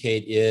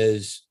communicate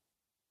is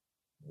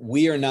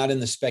we are not in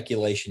the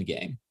speculation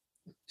game.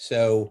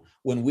 So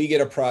when we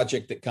get a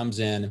project that comes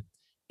in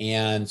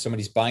and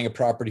somebody's buying a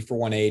property for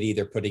 180,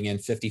 they're putting in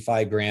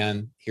 55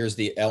 grand. Here's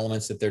the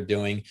elements that they're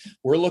doing.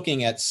 We're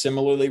looking at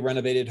similarly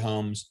renovated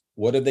homes.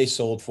 What have they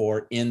sold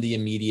for in the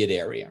immediate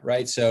area,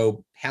 right?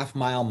 So half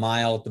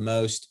mile at the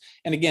most.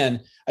 And again,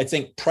 I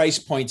think price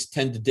points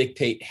tend to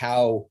dictate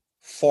how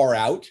far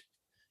out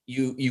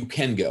you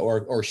can go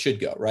or should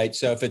go, right?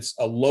 So if it's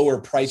a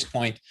lower price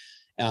point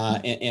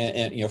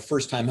and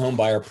first-time home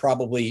buyer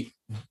probably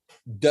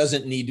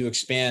doesn't need to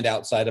expand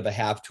outside of a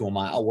half to a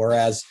mile.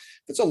 Whereas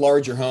if it's a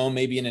larger home,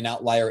 maybe in an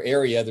outlier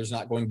area, there's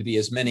not going to be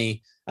as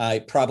many,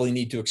 probably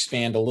need to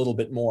expand a little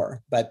bit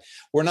more. But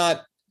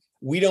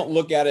we don't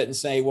look at it and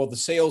say, well, the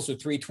sales are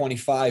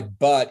 325,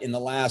 but in the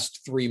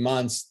last 3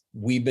 months,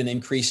 we've been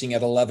increasing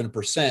at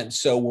 11%.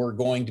 So we're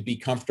going to be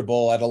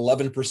comfortable at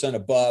 11%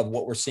 above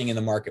what we're seeing in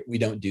the market. We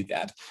don't do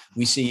that.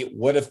 We see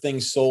what have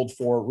things sold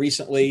for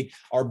recently.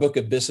 Our book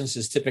of business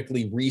is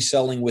typically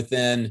reselling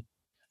within,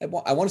 I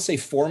want to say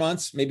 4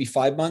 months, maybe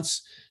 5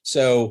 months.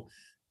 So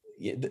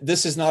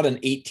this is not an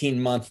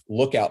 18-month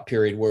lookout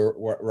period where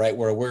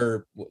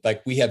we're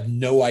like, we have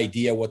no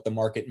idea what the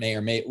market may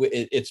or may,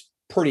 it's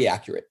pretty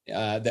accurate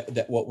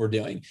that what we're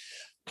doing.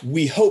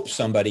 We hope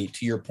somebody,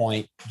 to your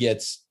point,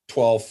 gets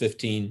 12,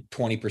 15,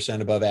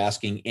 20% above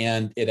asking,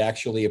 and it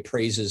actually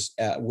appraises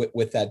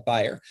with that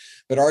buyer.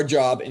 But our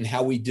job and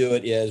how we do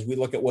it is we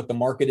look at what the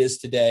market is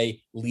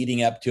today,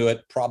 leading up to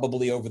it,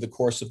 probably over the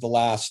course of the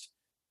last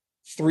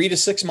 3 to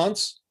 6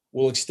 months.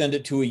 We'll extend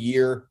it to a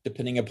year,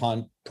 depending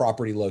upon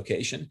property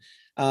location.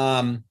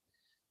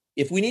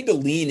 If we need to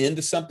lean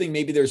into something,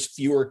 maybe there's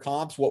fewer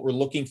comps. What we're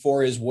looking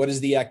for is what is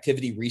the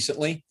activity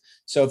recently.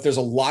 So if there's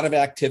a lot of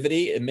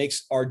activity, it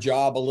makes our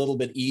job a little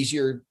bit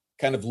easier,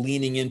 kind of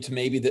leaning into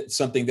maybe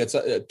something that's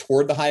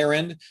toward the higher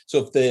end.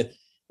 So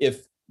if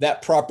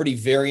that property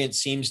variant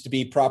seems to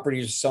be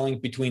properties selling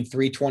between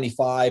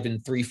 325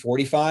 and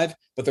 345,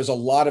 but there's a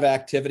lot of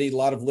activity, a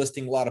lot of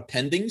listing, a lot of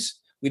pendings.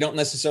 We don't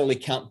necessarily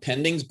count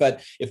pendings,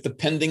 but if the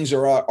pendings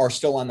are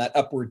still on that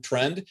upward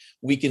trend,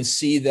 we can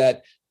see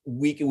that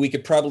we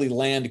could probably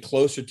land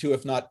closer to,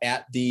 if not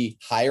at the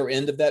higher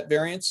end of that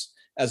variance,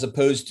 as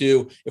opposed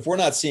to if we're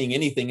not seeing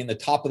anything in the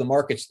top of the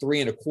market's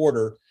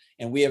 3.25,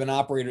 and we have an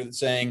operator that's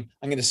saying,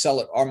 I'm going to sell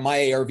it,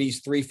 my ARV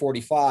is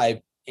 345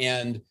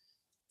 and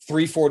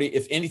 340,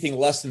 if anything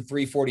less than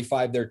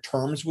 345, their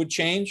terms would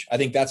change. I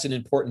think that's an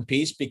important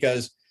piece,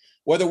 because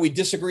whether we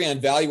disagree on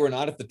value or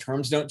not, if the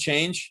terms don't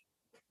change,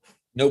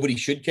 nobody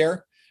should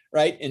care,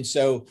 right? And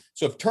so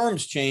if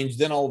terms change,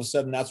 then all of a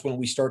sudden that's when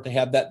we start to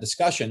have that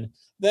discussion.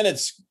 Then it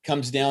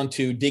comes down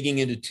to digging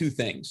into 2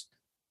 things.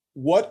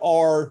 What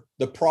are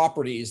the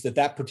properties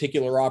that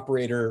particular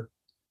operator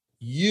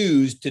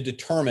used to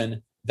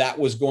determine that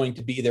was going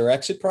to be their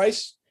exit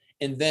price?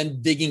 And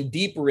then digging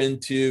deeper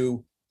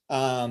into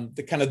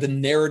the kind of the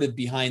narrative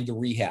behind the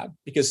rehab,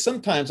 because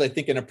sometimes I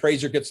think an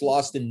appraiser gets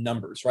lost in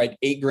numbers, right?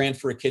 8 grand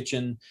for a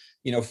kitchen,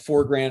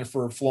 4 grand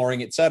for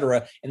flooring, et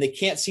cetera, and they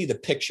can't see the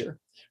picture,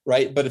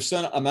 right? But if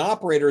an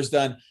operator has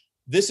done,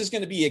 this is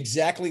going to be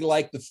exactly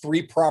like the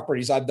 3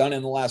 properties I've done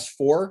in the last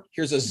 4.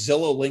 Here's a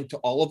Zillow link to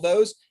all of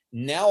those.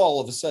 Now, all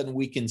of a sudden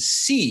we can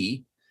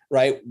see,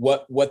 right,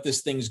 what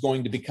this thing's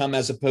going to become,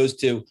 as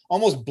opposed to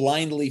almost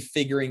blindly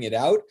figuring it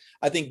out.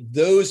 I think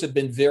those have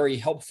been very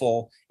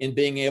helpful in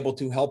being able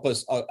to help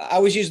us. I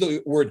always use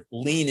the word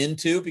lean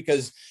into,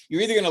 because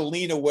you're either going to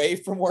lean away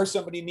from where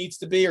somebody needs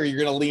to be, or you're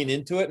going to lean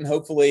into it. And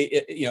hopefully,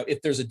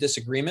 if there's a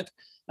disagreement,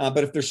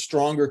 but if there's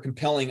stronger,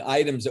 compelling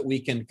items that we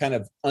can kind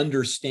of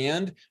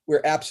understand,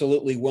 we're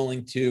absolutely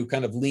willing to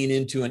kind of lean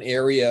into an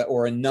area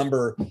or a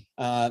number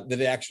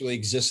that actually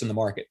exists in the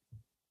market.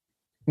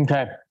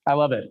 Okay. I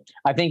love it.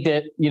 I think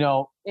that,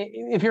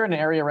 if you're in an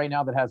area right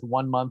now that has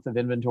 1 month of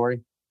inventory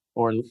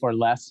or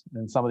less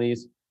than some of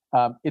these,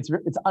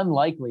 it's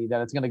unlikely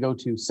that it's going to go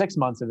to 6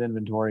 months of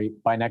inventory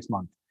by next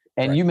month.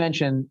 And Correct. you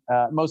mentioned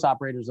most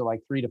operators are like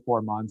 3 to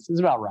 4 months. This is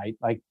about right.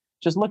 Like,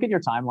 just look at your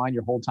timeline,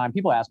 your hold time.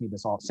 People ask me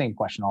this same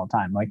question all the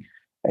time. Like,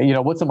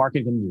 what's the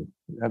market going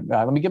to do?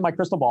 Let me get my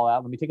crystal ball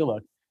out. Let me take a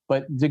look.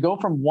 But to go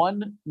from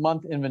 1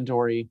 month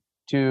inventory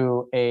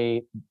to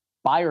a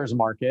buyer's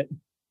market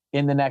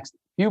in the next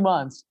few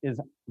months is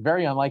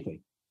very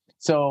unlikely.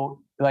 So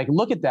like,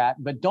 look at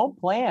that, but don't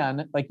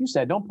plan, like you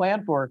said, don't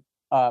plan for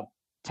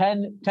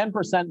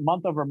 10%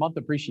 month over month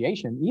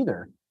appreciation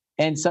either.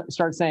 And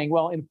start saying,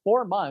 well, in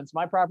 4 months,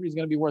 my property is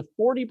going to be worth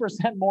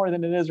 40% more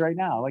than it is right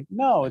now. Like,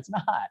 no, it's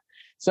not.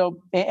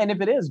 So, and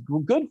if it is,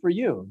 good for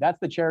you. That's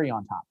the cherry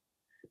on top.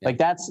 Yeah. Like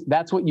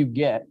that's what you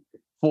get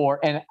for,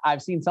 and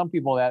I've seen some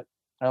people that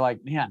are like,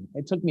 man,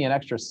 it took me an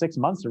extra 6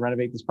 months to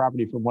renovate this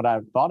property from what I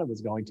thought it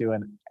was going to.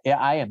 And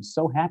I am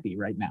so happy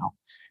right now.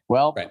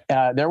 Well,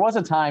 right. There was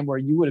a time where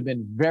you would have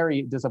been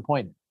very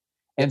disappointed.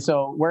 And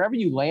so wherever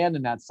you land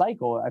in that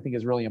cycle, I think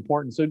is really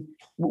important. So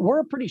we're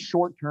a pretty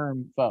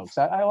short-term folks.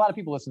 A lot of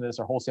people listen to this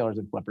are wholesalers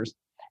and flippers.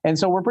 And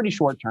so we're pretty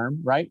short-term,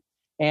 right?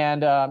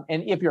 And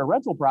if you're a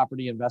rental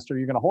property investor,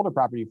 you're going to hold a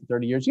property for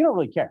 30 years. You don't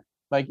really care.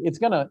 Like, it's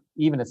going to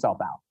even itself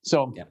out.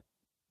 So,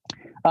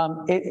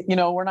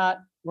 we're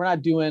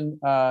not doing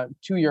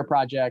 2-year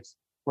projects.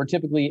 We're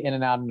typically in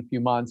and out in a few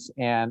months.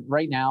 And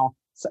right now,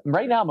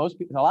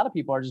 a lot of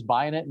people are just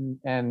buying it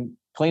and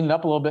cleaning it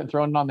up a little bit and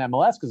throwing it on the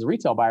MLS because the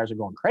retail buyers are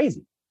going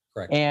crazy.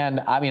 Correct.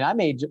 And I mean, I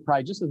made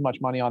probably just as much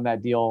money on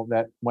that deal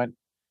that went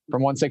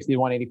from 160 to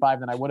 185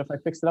 than I would if I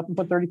fixed it up and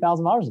put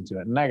 $30,000 into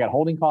it. And I got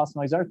holding costs and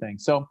all these other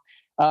things. So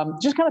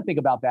just kind of think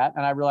about that.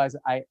 And I realized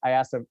I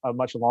asked a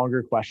much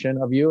longer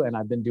question of you, and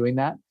I've been doing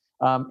that.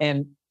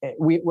 And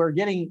we're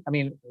getting,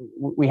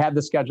 we had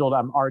this scheduled.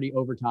 I'm already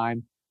over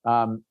time.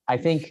 I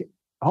think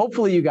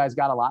hopefully you guys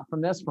got a lot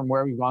from this, from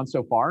where we've gone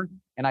so far.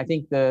 And I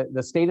think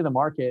the state of the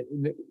market,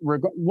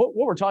 what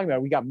we're talking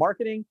about, we got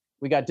marketing,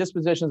 we got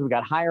dispositions, we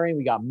got hiring,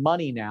 we got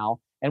money now.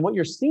 And what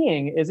you're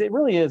seeing is it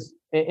really is,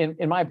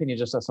 in my opinion,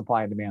 just a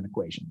supply and demand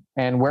equation.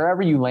 And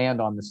wherever you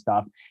land on this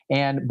stuff.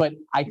 But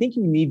I think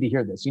you need to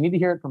hear this. You need to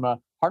hear it from a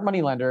hard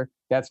money lender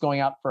that's going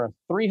out for a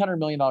 $300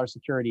 million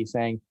security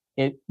saying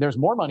there's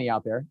more money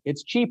out there.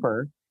 It's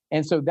cheaper.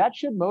 And so that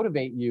should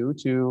motivate you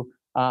to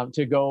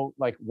go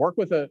like work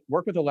with a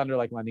lender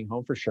like Lending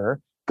Home for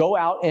sure. Go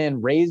out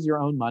and raise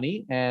your own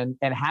money and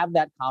have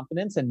that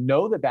confidence and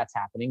know that that's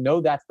happening.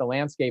 Know that's the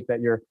landscape that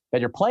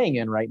you're playing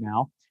in right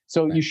now.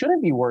 So right. You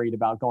shouldn't be worried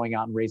about going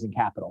out and raising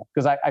capital,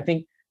 because I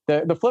think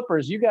the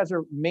flippers, you guys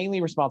are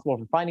mainly responsible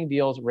for finding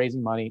deals,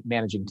 raising money,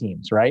 managing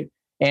teams, right?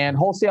 And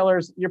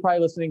wholesalers, you're probably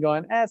listening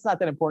going, it's not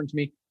that important to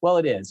me. Well,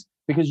 it is,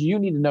 because you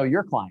need to know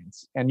your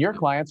clients, and your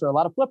clients are a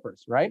lot of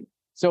flippers, right?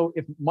 So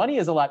if money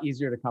is a lot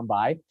easier to come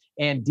by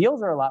and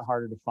deals are a lot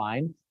harder to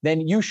find,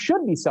 then you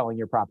should be selling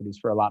your properties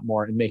for a lot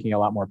more and making a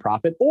lot more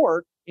profit,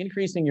 or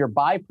increasing your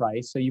buy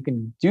price so you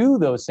can do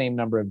those same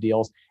number of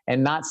deals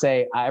and not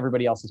say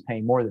everybody else is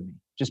paying more than me,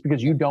 just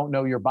because you don't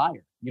know your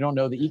buyer. You don't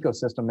know the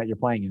ecosystem that you're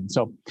playing in.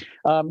 So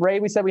Ray,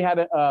 we said we had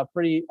a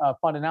pretty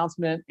fun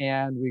announcement,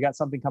 and we got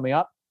something coming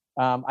up.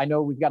 I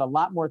know we've got a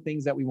lot more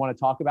things that we want to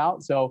talk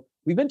about. So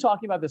we've been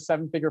talking about the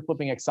 7-figure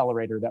flipping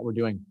accelerator that we're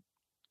doing.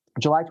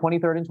 July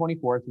 23rd and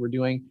 24th, we're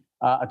doing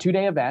a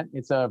 2-day event.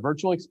 It's a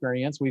virtual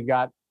experience. We've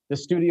got the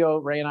studio.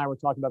 Ray and I were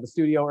talking about the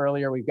studio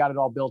earlier. We've got it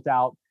all built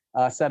out,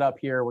 set up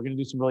here. We're going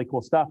to do some really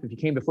cool stuff. If you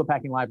came to Flip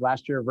Hacking Live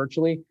last year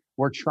virtually,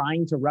 we're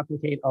trying to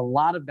replicate a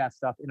lot of that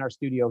stuff in our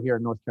studio here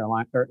in North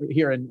Carolina, or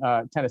here in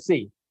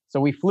Tennessee. So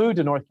we flew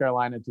to North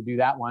Carolina to do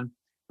that one,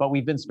 but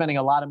we've been spending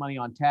a lot of money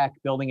on tech,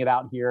 building it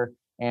out here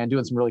and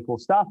doing some really cool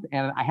stuff.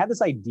 And I had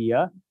this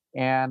idea.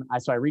 And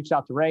so I reached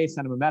out to Ray,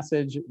 sent him a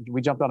message. We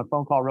jumped on a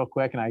phone call real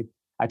quick, and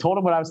I told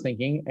him what I was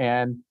thinking.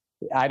 And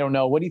I don't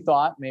know what he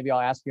thought.Maybe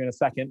I'll ask you in a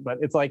second. But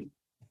it's like,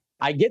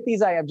 I get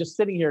these. I'm just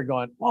sitting here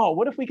going, oh,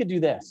 what if we could do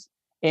this?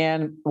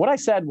 And what I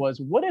said was,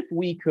 what if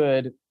we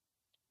could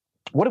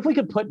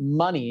put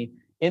money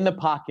in the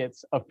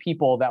pockets of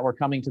people that were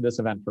coming to this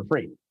event for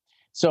free?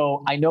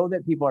 So I know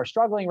that people are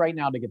struggling right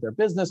now to get their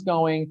business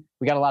going.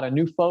 We got a lot of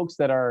new folks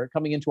that are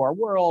coming into our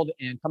world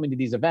and coming to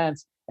these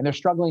events, and they're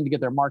struggling to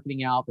get their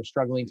marketing out. They're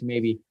struggling to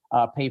maybe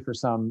pay for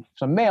some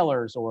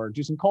mailers, or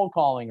do some cold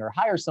calling, or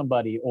hire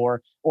somebody,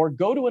 or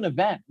go to an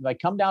event, like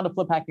come down to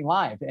Flip Hacking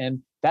Live. And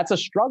that's a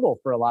struggle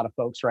for a lot of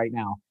folks right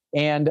now.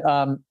 And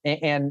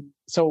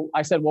so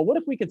I said, well, what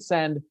if we could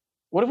send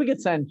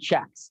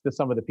checks to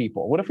some of the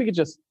people? What if we could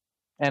just,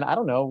 and I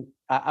don't know,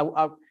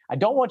 I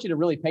don't want you to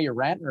really pay your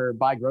rent or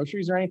buy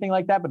groceries or anything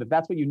like that, but if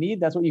that's what you need,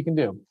 that's what you can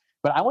do.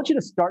 But I want you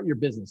to start your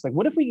business. Like,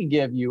 what if we could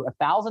give you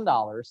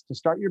 $1,000 to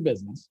start your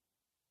business,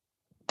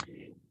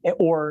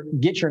 or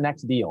get your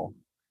next deal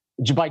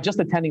by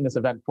just attending this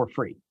event for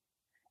free?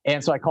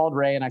 And so I called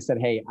Ray and I said,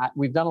 hey,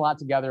 we've done a lot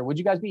together. Would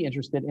you guys be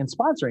interested in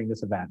sponsoring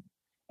this event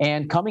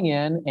and coming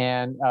in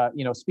and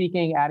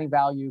speaking, adding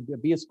value,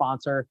 be a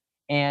sponsor,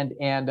 and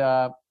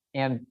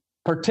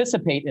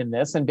participate in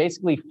this, and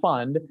basically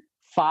fund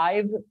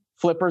 5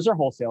 flippers or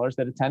wholesalers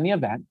that attend the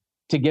event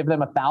to give them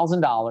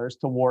 $1,000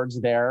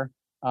 towards their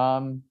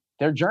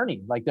their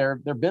journey, like their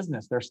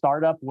business, their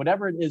startup,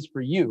 whatever it is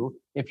for you,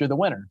 if you're the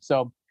winner.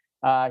 So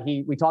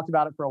we talked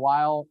about it for a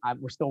while.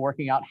 We're still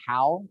working out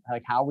how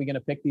are we going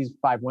to pick these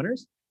 5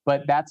 winners?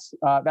 But that's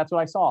what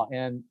I saw,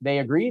 and they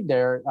agreed.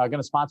 They're going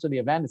to sponsor the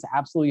event. It's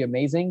absolutely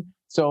amazing.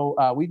 So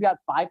we've got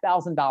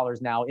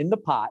 $5,000 now in the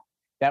pot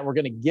that we're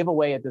going to give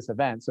away at this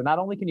event. So not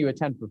only can you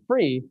attend for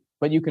free,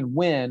 but you can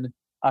win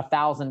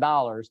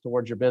 $1,000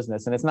 towards your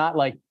business. And it's not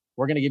like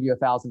we're going to give you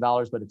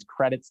 $1,000, but it's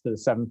credits to the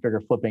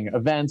 7-figure flipping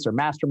events or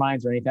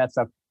masterminds or any of that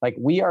stuff. Like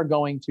we are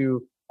going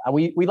to,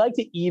 we like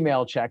to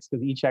email checks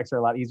because e-checks are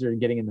a lot easier than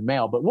getting in the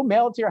mail, but we'll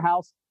mail it to your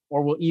house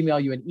or we'll email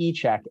you an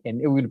e-check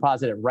and it will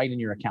deposit it right in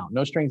your account.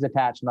 No strings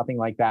attached, nothing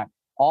like that.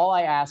 All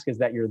I ask is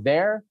that you're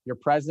there, you're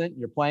present,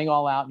 you're playing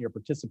all out, and you're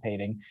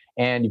participating.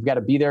 And you've got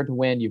to be there to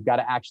win. You've got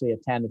to actually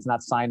attend. It's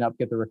not sign up,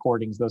 get the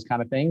recordings, those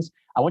kind of things.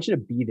 I want you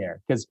to be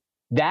there because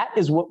that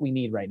is what we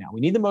need right now.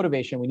 We need the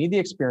motivation. We need the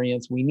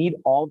experience. We need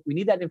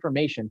that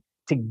information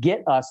to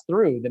get us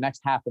through the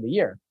next half of the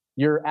year.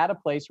 You're at a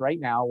place right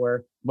now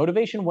where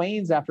motivation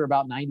wanes after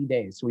about 90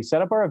 days. So we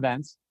set up our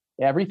events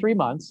every 3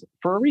 months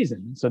for a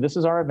reason. So this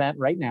is our event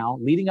right now,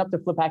 leading up to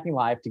Flip Hacking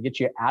Live to get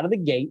you out of the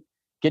gate,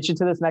 get you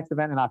to this next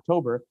event in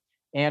October.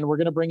 And we're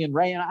going to bring in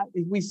Ray. And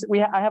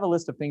I have a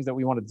list of things that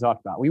we wanted to talk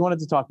about. We wanted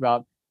to talk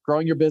about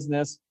growing your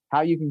business,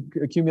 how you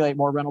can accumulate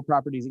more rental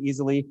properties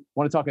easily.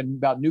 Want to talk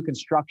about new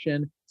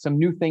construction, some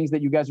new things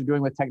that you guys are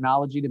doing with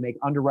technology to make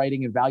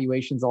underwriting and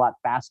valuations a lot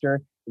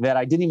faster that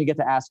I didn't even get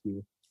to ask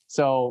you.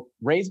 So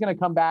Ray's going to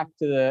come back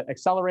to the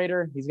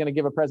accelerator. He's going to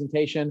give a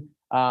presentation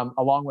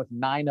along with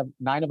nine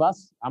of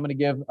us. I'm going to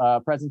give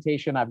a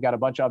presentation. I've got a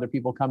bunch of other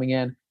people coming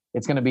in.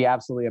 It's going to be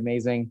absolutely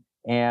amazing.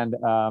 And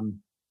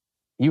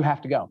you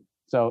have to go.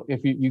 So if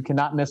you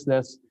cannot miss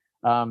this,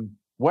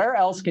 where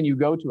else can you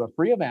go to a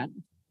free event,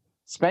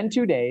 spend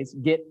 2 days,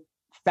 get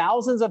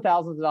thousands of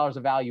dollars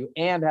of value,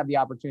 and have the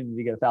opportunity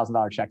to get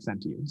 $1,000 check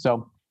sent to you?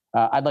 So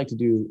I'd like to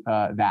do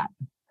that.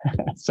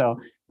 So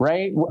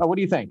Ray, what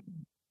do you think?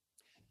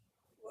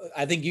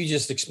 I think you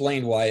just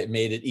explained why it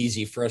made it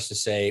easy for us to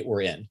say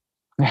we're in.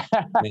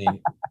 I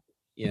mean,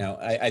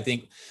 I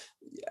think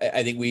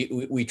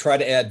we try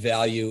to add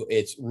value.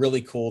 It's really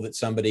cool that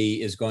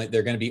somebody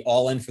they're going to be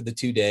all in for the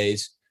 2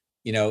 days.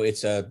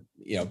 It's a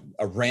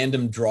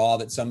random draw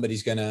that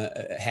somebody's going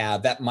to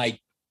have that might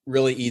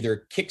really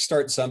either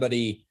kickstart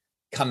somebody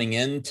coming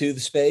into the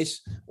space,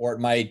 or it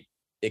might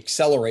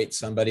accelerate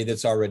somebody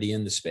that's already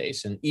in the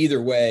space. And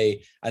either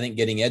way, I think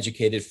getting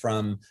educated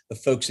from the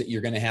folks that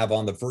you're going to have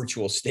on the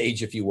virtual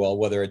stage, if you will,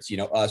 whether it's,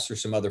 us or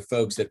some other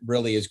folks, that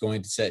really is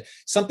going to say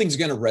something's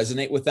going to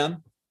resonate with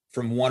them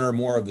from one or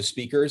more of the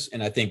speakers.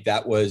 And I think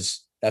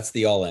that's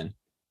the all in.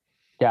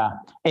 Yeah.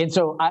 And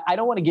so I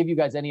don't want to give you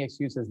guys any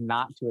excuses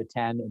not to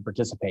attend and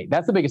participate.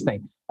 That's the biggest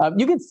thing.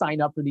 You can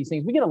sign up for these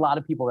things. We get a lot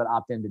of people that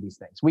opt into these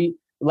things.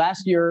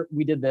 Last year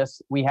we did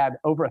this. We had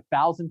over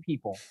 1,000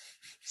 people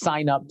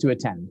sign up to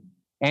attend,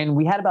 and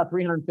we had about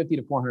 350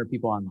 to 400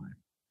 people online.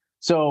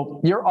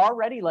 So you're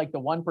already like the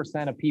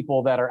 1% of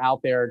people that are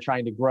out there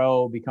trying to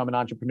grow, become an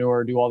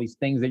entrepreneur, do all these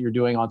things that you're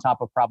doing on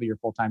top of probably your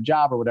full-time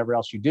job or whatever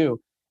else you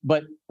do.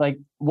 But like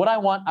what I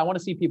want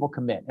to see people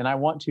commit, and I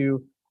want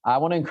to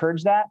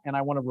encourage that, and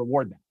I want to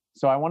reward them.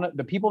 So I want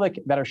the people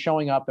that are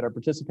showing up, that are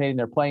participating,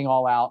 they're playing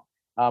all out.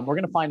 We're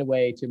going to find a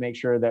way to make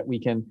sure that we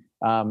can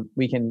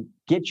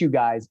get you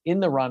guys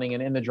in the running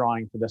and in the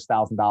drawing for this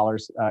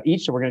 $1,000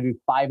 each. So we're going to do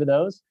 5 of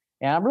those,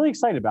 and I'm really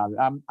excited about it.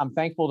 I'm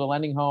thankful to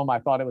Lending Home. I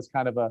thought it was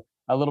kind of a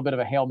little bit of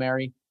a Hail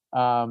Mary,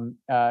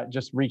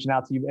 just reaching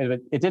out to you.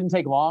 It didn't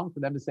take long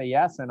for them to say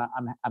yes, and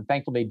I'm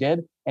thankful they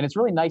did. And it's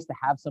really nice to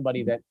have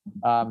somebody that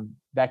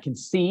can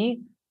see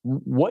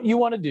what you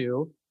want to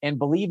do and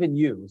believe in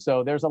you.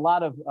 So there's a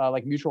lot of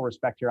like mutual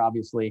respect here,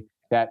 obviously,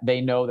 that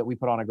they know that we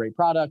put on a great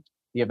product.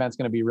 The event's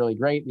going to be really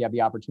great. You have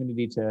the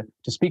opportunity to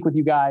speak with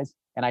you guys.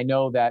 And I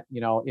know that,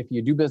 if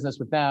you do business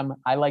with them,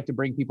 I like to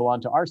bring people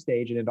onto our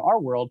stage and into our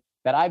world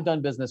that I've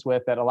done business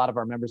with, that a lot of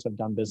our members have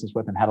done business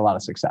with and had a lot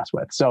of success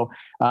with. So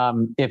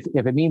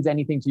if it means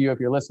anything to you, if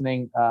you're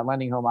listening,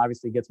 Lending Home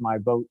obviously gets my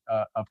vote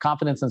of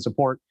confidence and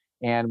support.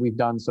 And we've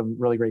done some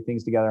really great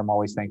things together. I'm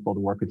always thankful to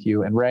work with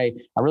you. And Ray,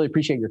 I really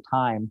appreciate your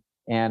time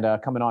and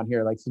coming on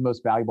here. Like, it's the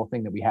most valuable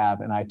thing that we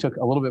have. And I took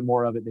a little bit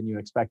more of it than you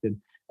expected.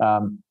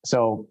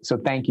 So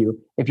thank you.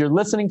 If you're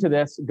listening to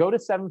this, go to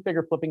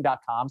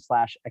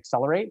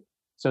 7figureflipping.com/accelerate.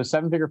 So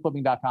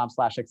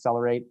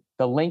 7figureflipping.com/accelerate.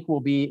 The link will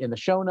be in the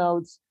show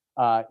notes,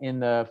 in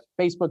the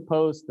Facebook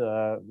post,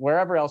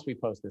 wherever else we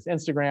post this,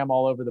 Instagram,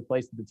 all over the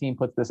place that the team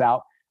puts this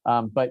out.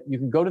 But you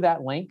can go to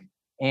that link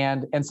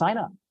and sign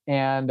up.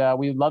 And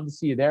we'd love to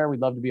see you there. We'd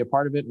love to be a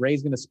part of it.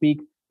 Ray's going to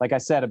speak, like I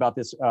said, about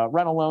this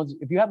rental loans.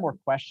 If you have more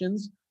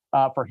questions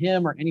for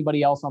him or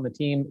anybody else on the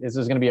team, this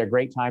is going to be a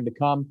great time to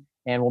come,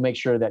 and we'll make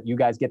sure that you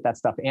guys get that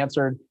stuff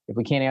answered. If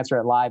we can't answer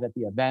it live at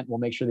the event, we'll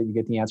make sure that you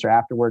get the answer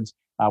afterwards.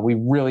 We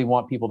really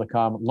want people to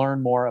come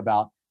learn more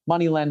about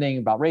money lending,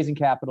 about raising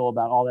capital,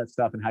 about all that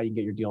stuff, and how you can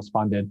get your deals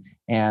funded.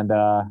 And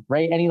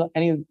Ray,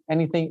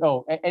 anything?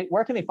 Oh,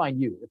 where can they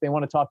find you if they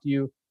want to talk to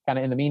you? kind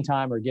of in the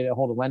meantime, or get a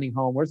hold of Lending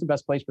Home, where's the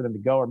best place for them to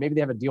go? Or maybe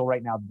they have a deal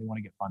right now that they want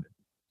to get funded.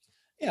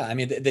 Yeah, I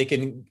mean, they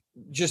can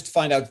just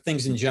find out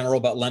things in general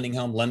about Lending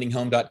Home,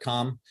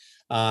 lendinghome.com.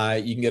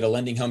 You can go to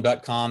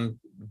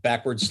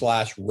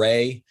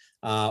lendinghome.com/Ray,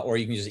 or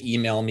you can just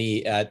email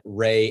me at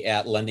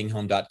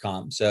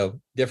ray@lendinghome.com. So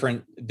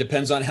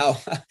depends on how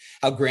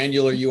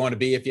granular you want to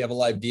be if you have a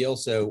live deal.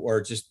 So, or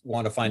just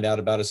want to find out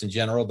about us in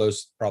general.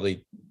 Those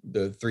probably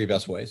the three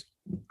best ways.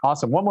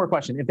 Awesome. One more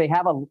question. If they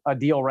have a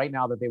deal right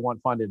now that they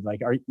want funded,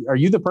 like, are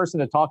you the person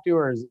to talk to,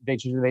 or they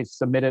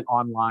submit it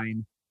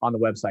online on the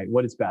website?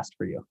 What is best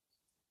for you?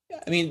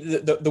 I mean,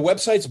 the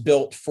website's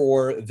built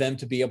for them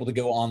to be able to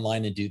go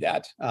online and do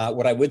that.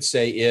 What I would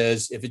say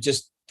is, if it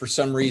just for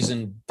some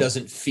reason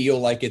doesn't feel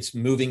like it's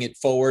moving it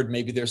forward,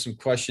 maybe there's some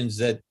questions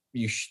that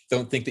you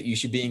don't think that you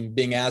should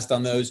being asked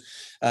on those.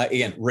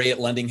 Again, Ray at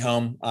Lending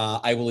Home.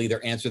 I will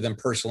either answer them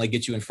personally,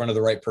 get you in front of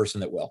the right person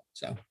that will.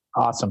 So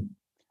awesome.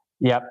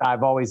 Yep,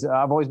 I've always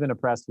been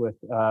impressed with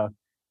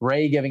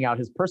Ray giving out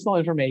his personal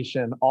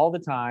information all the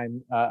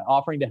time,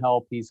 offering to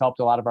help. He's helped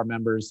a lot of our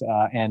members,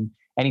 and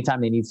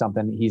anytime they need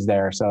something, he's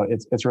there. So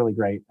it's really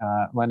great.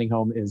 Lending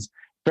Home is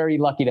very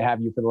lucky to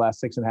have you for the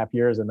last 6.5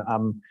 years, and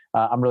I'm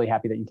really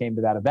happy that you came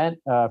to that event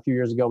a few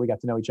years ago. We got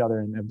to know each other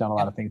and have done a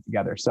lot of things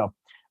together. So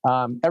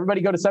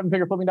everybody go to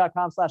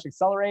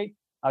sevenfigureflipping.com/accelerate.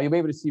 You'll be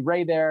able to see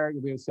Ray there.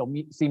 You'll be able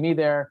to see me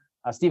there.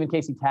 Stephen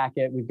Casey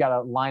Tackett. We've got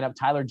a lineup.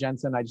 Tyler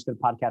Jensen. I just did a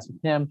podcast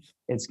with him.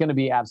 It's going to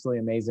be absolutely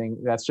amazing.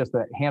 That's just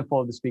a handful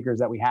of the speakers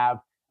that we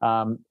have.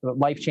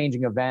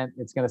 Life-changing event.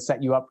 It's going to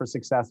set you up for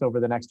success over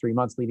the next 3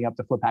 months leading up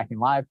to Flip Hacking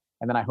Live.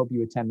 And then I hope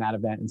you attend that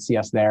event and see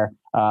us there.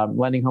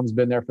 Lending Home's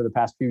been there for the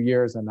past few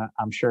years, and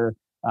I'm sure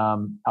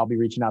I'll be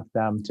reaching out to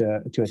them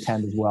to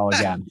attend as well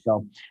again.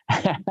 So,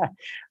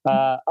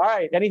 all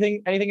right.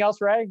 Anything else,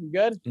 Ray? You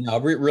good? No, I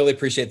really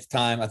appreciate the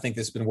time. I think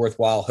this has been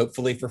worthwhile,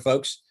 hopefully, for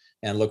folks,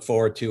 and look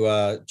forward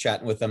to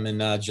chatting with them in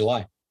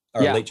July.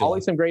 Late July.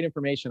 Always some great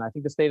information. I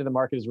think the state of the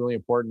market is really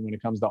important when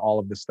it comes to all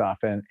of this stuff,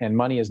 and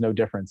money is no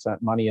different.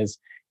 Money is,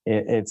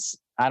 it's,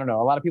 I don't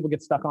know, a lot of people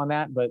get stuck on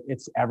that, but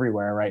it's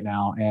everywhere right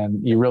now.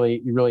 And you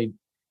really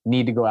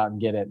need to go out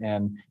and get it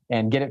and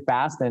get it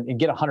fast and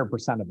get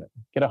 100% of it.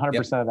 Get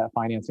 100% of that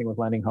financing with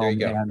Lending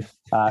Home. And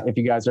if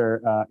you guys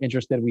are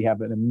interested, we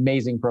have an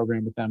amazing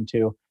program with them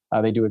too.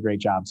 They do a great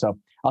job. So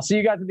I'll see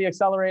you guys at the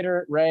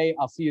accelerator. Ray,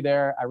 I'll see you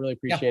there. I really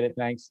appreciate it.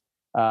 Thanks.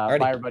 Bye,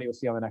 everybody. We'll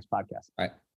see you on the next podcast. All right.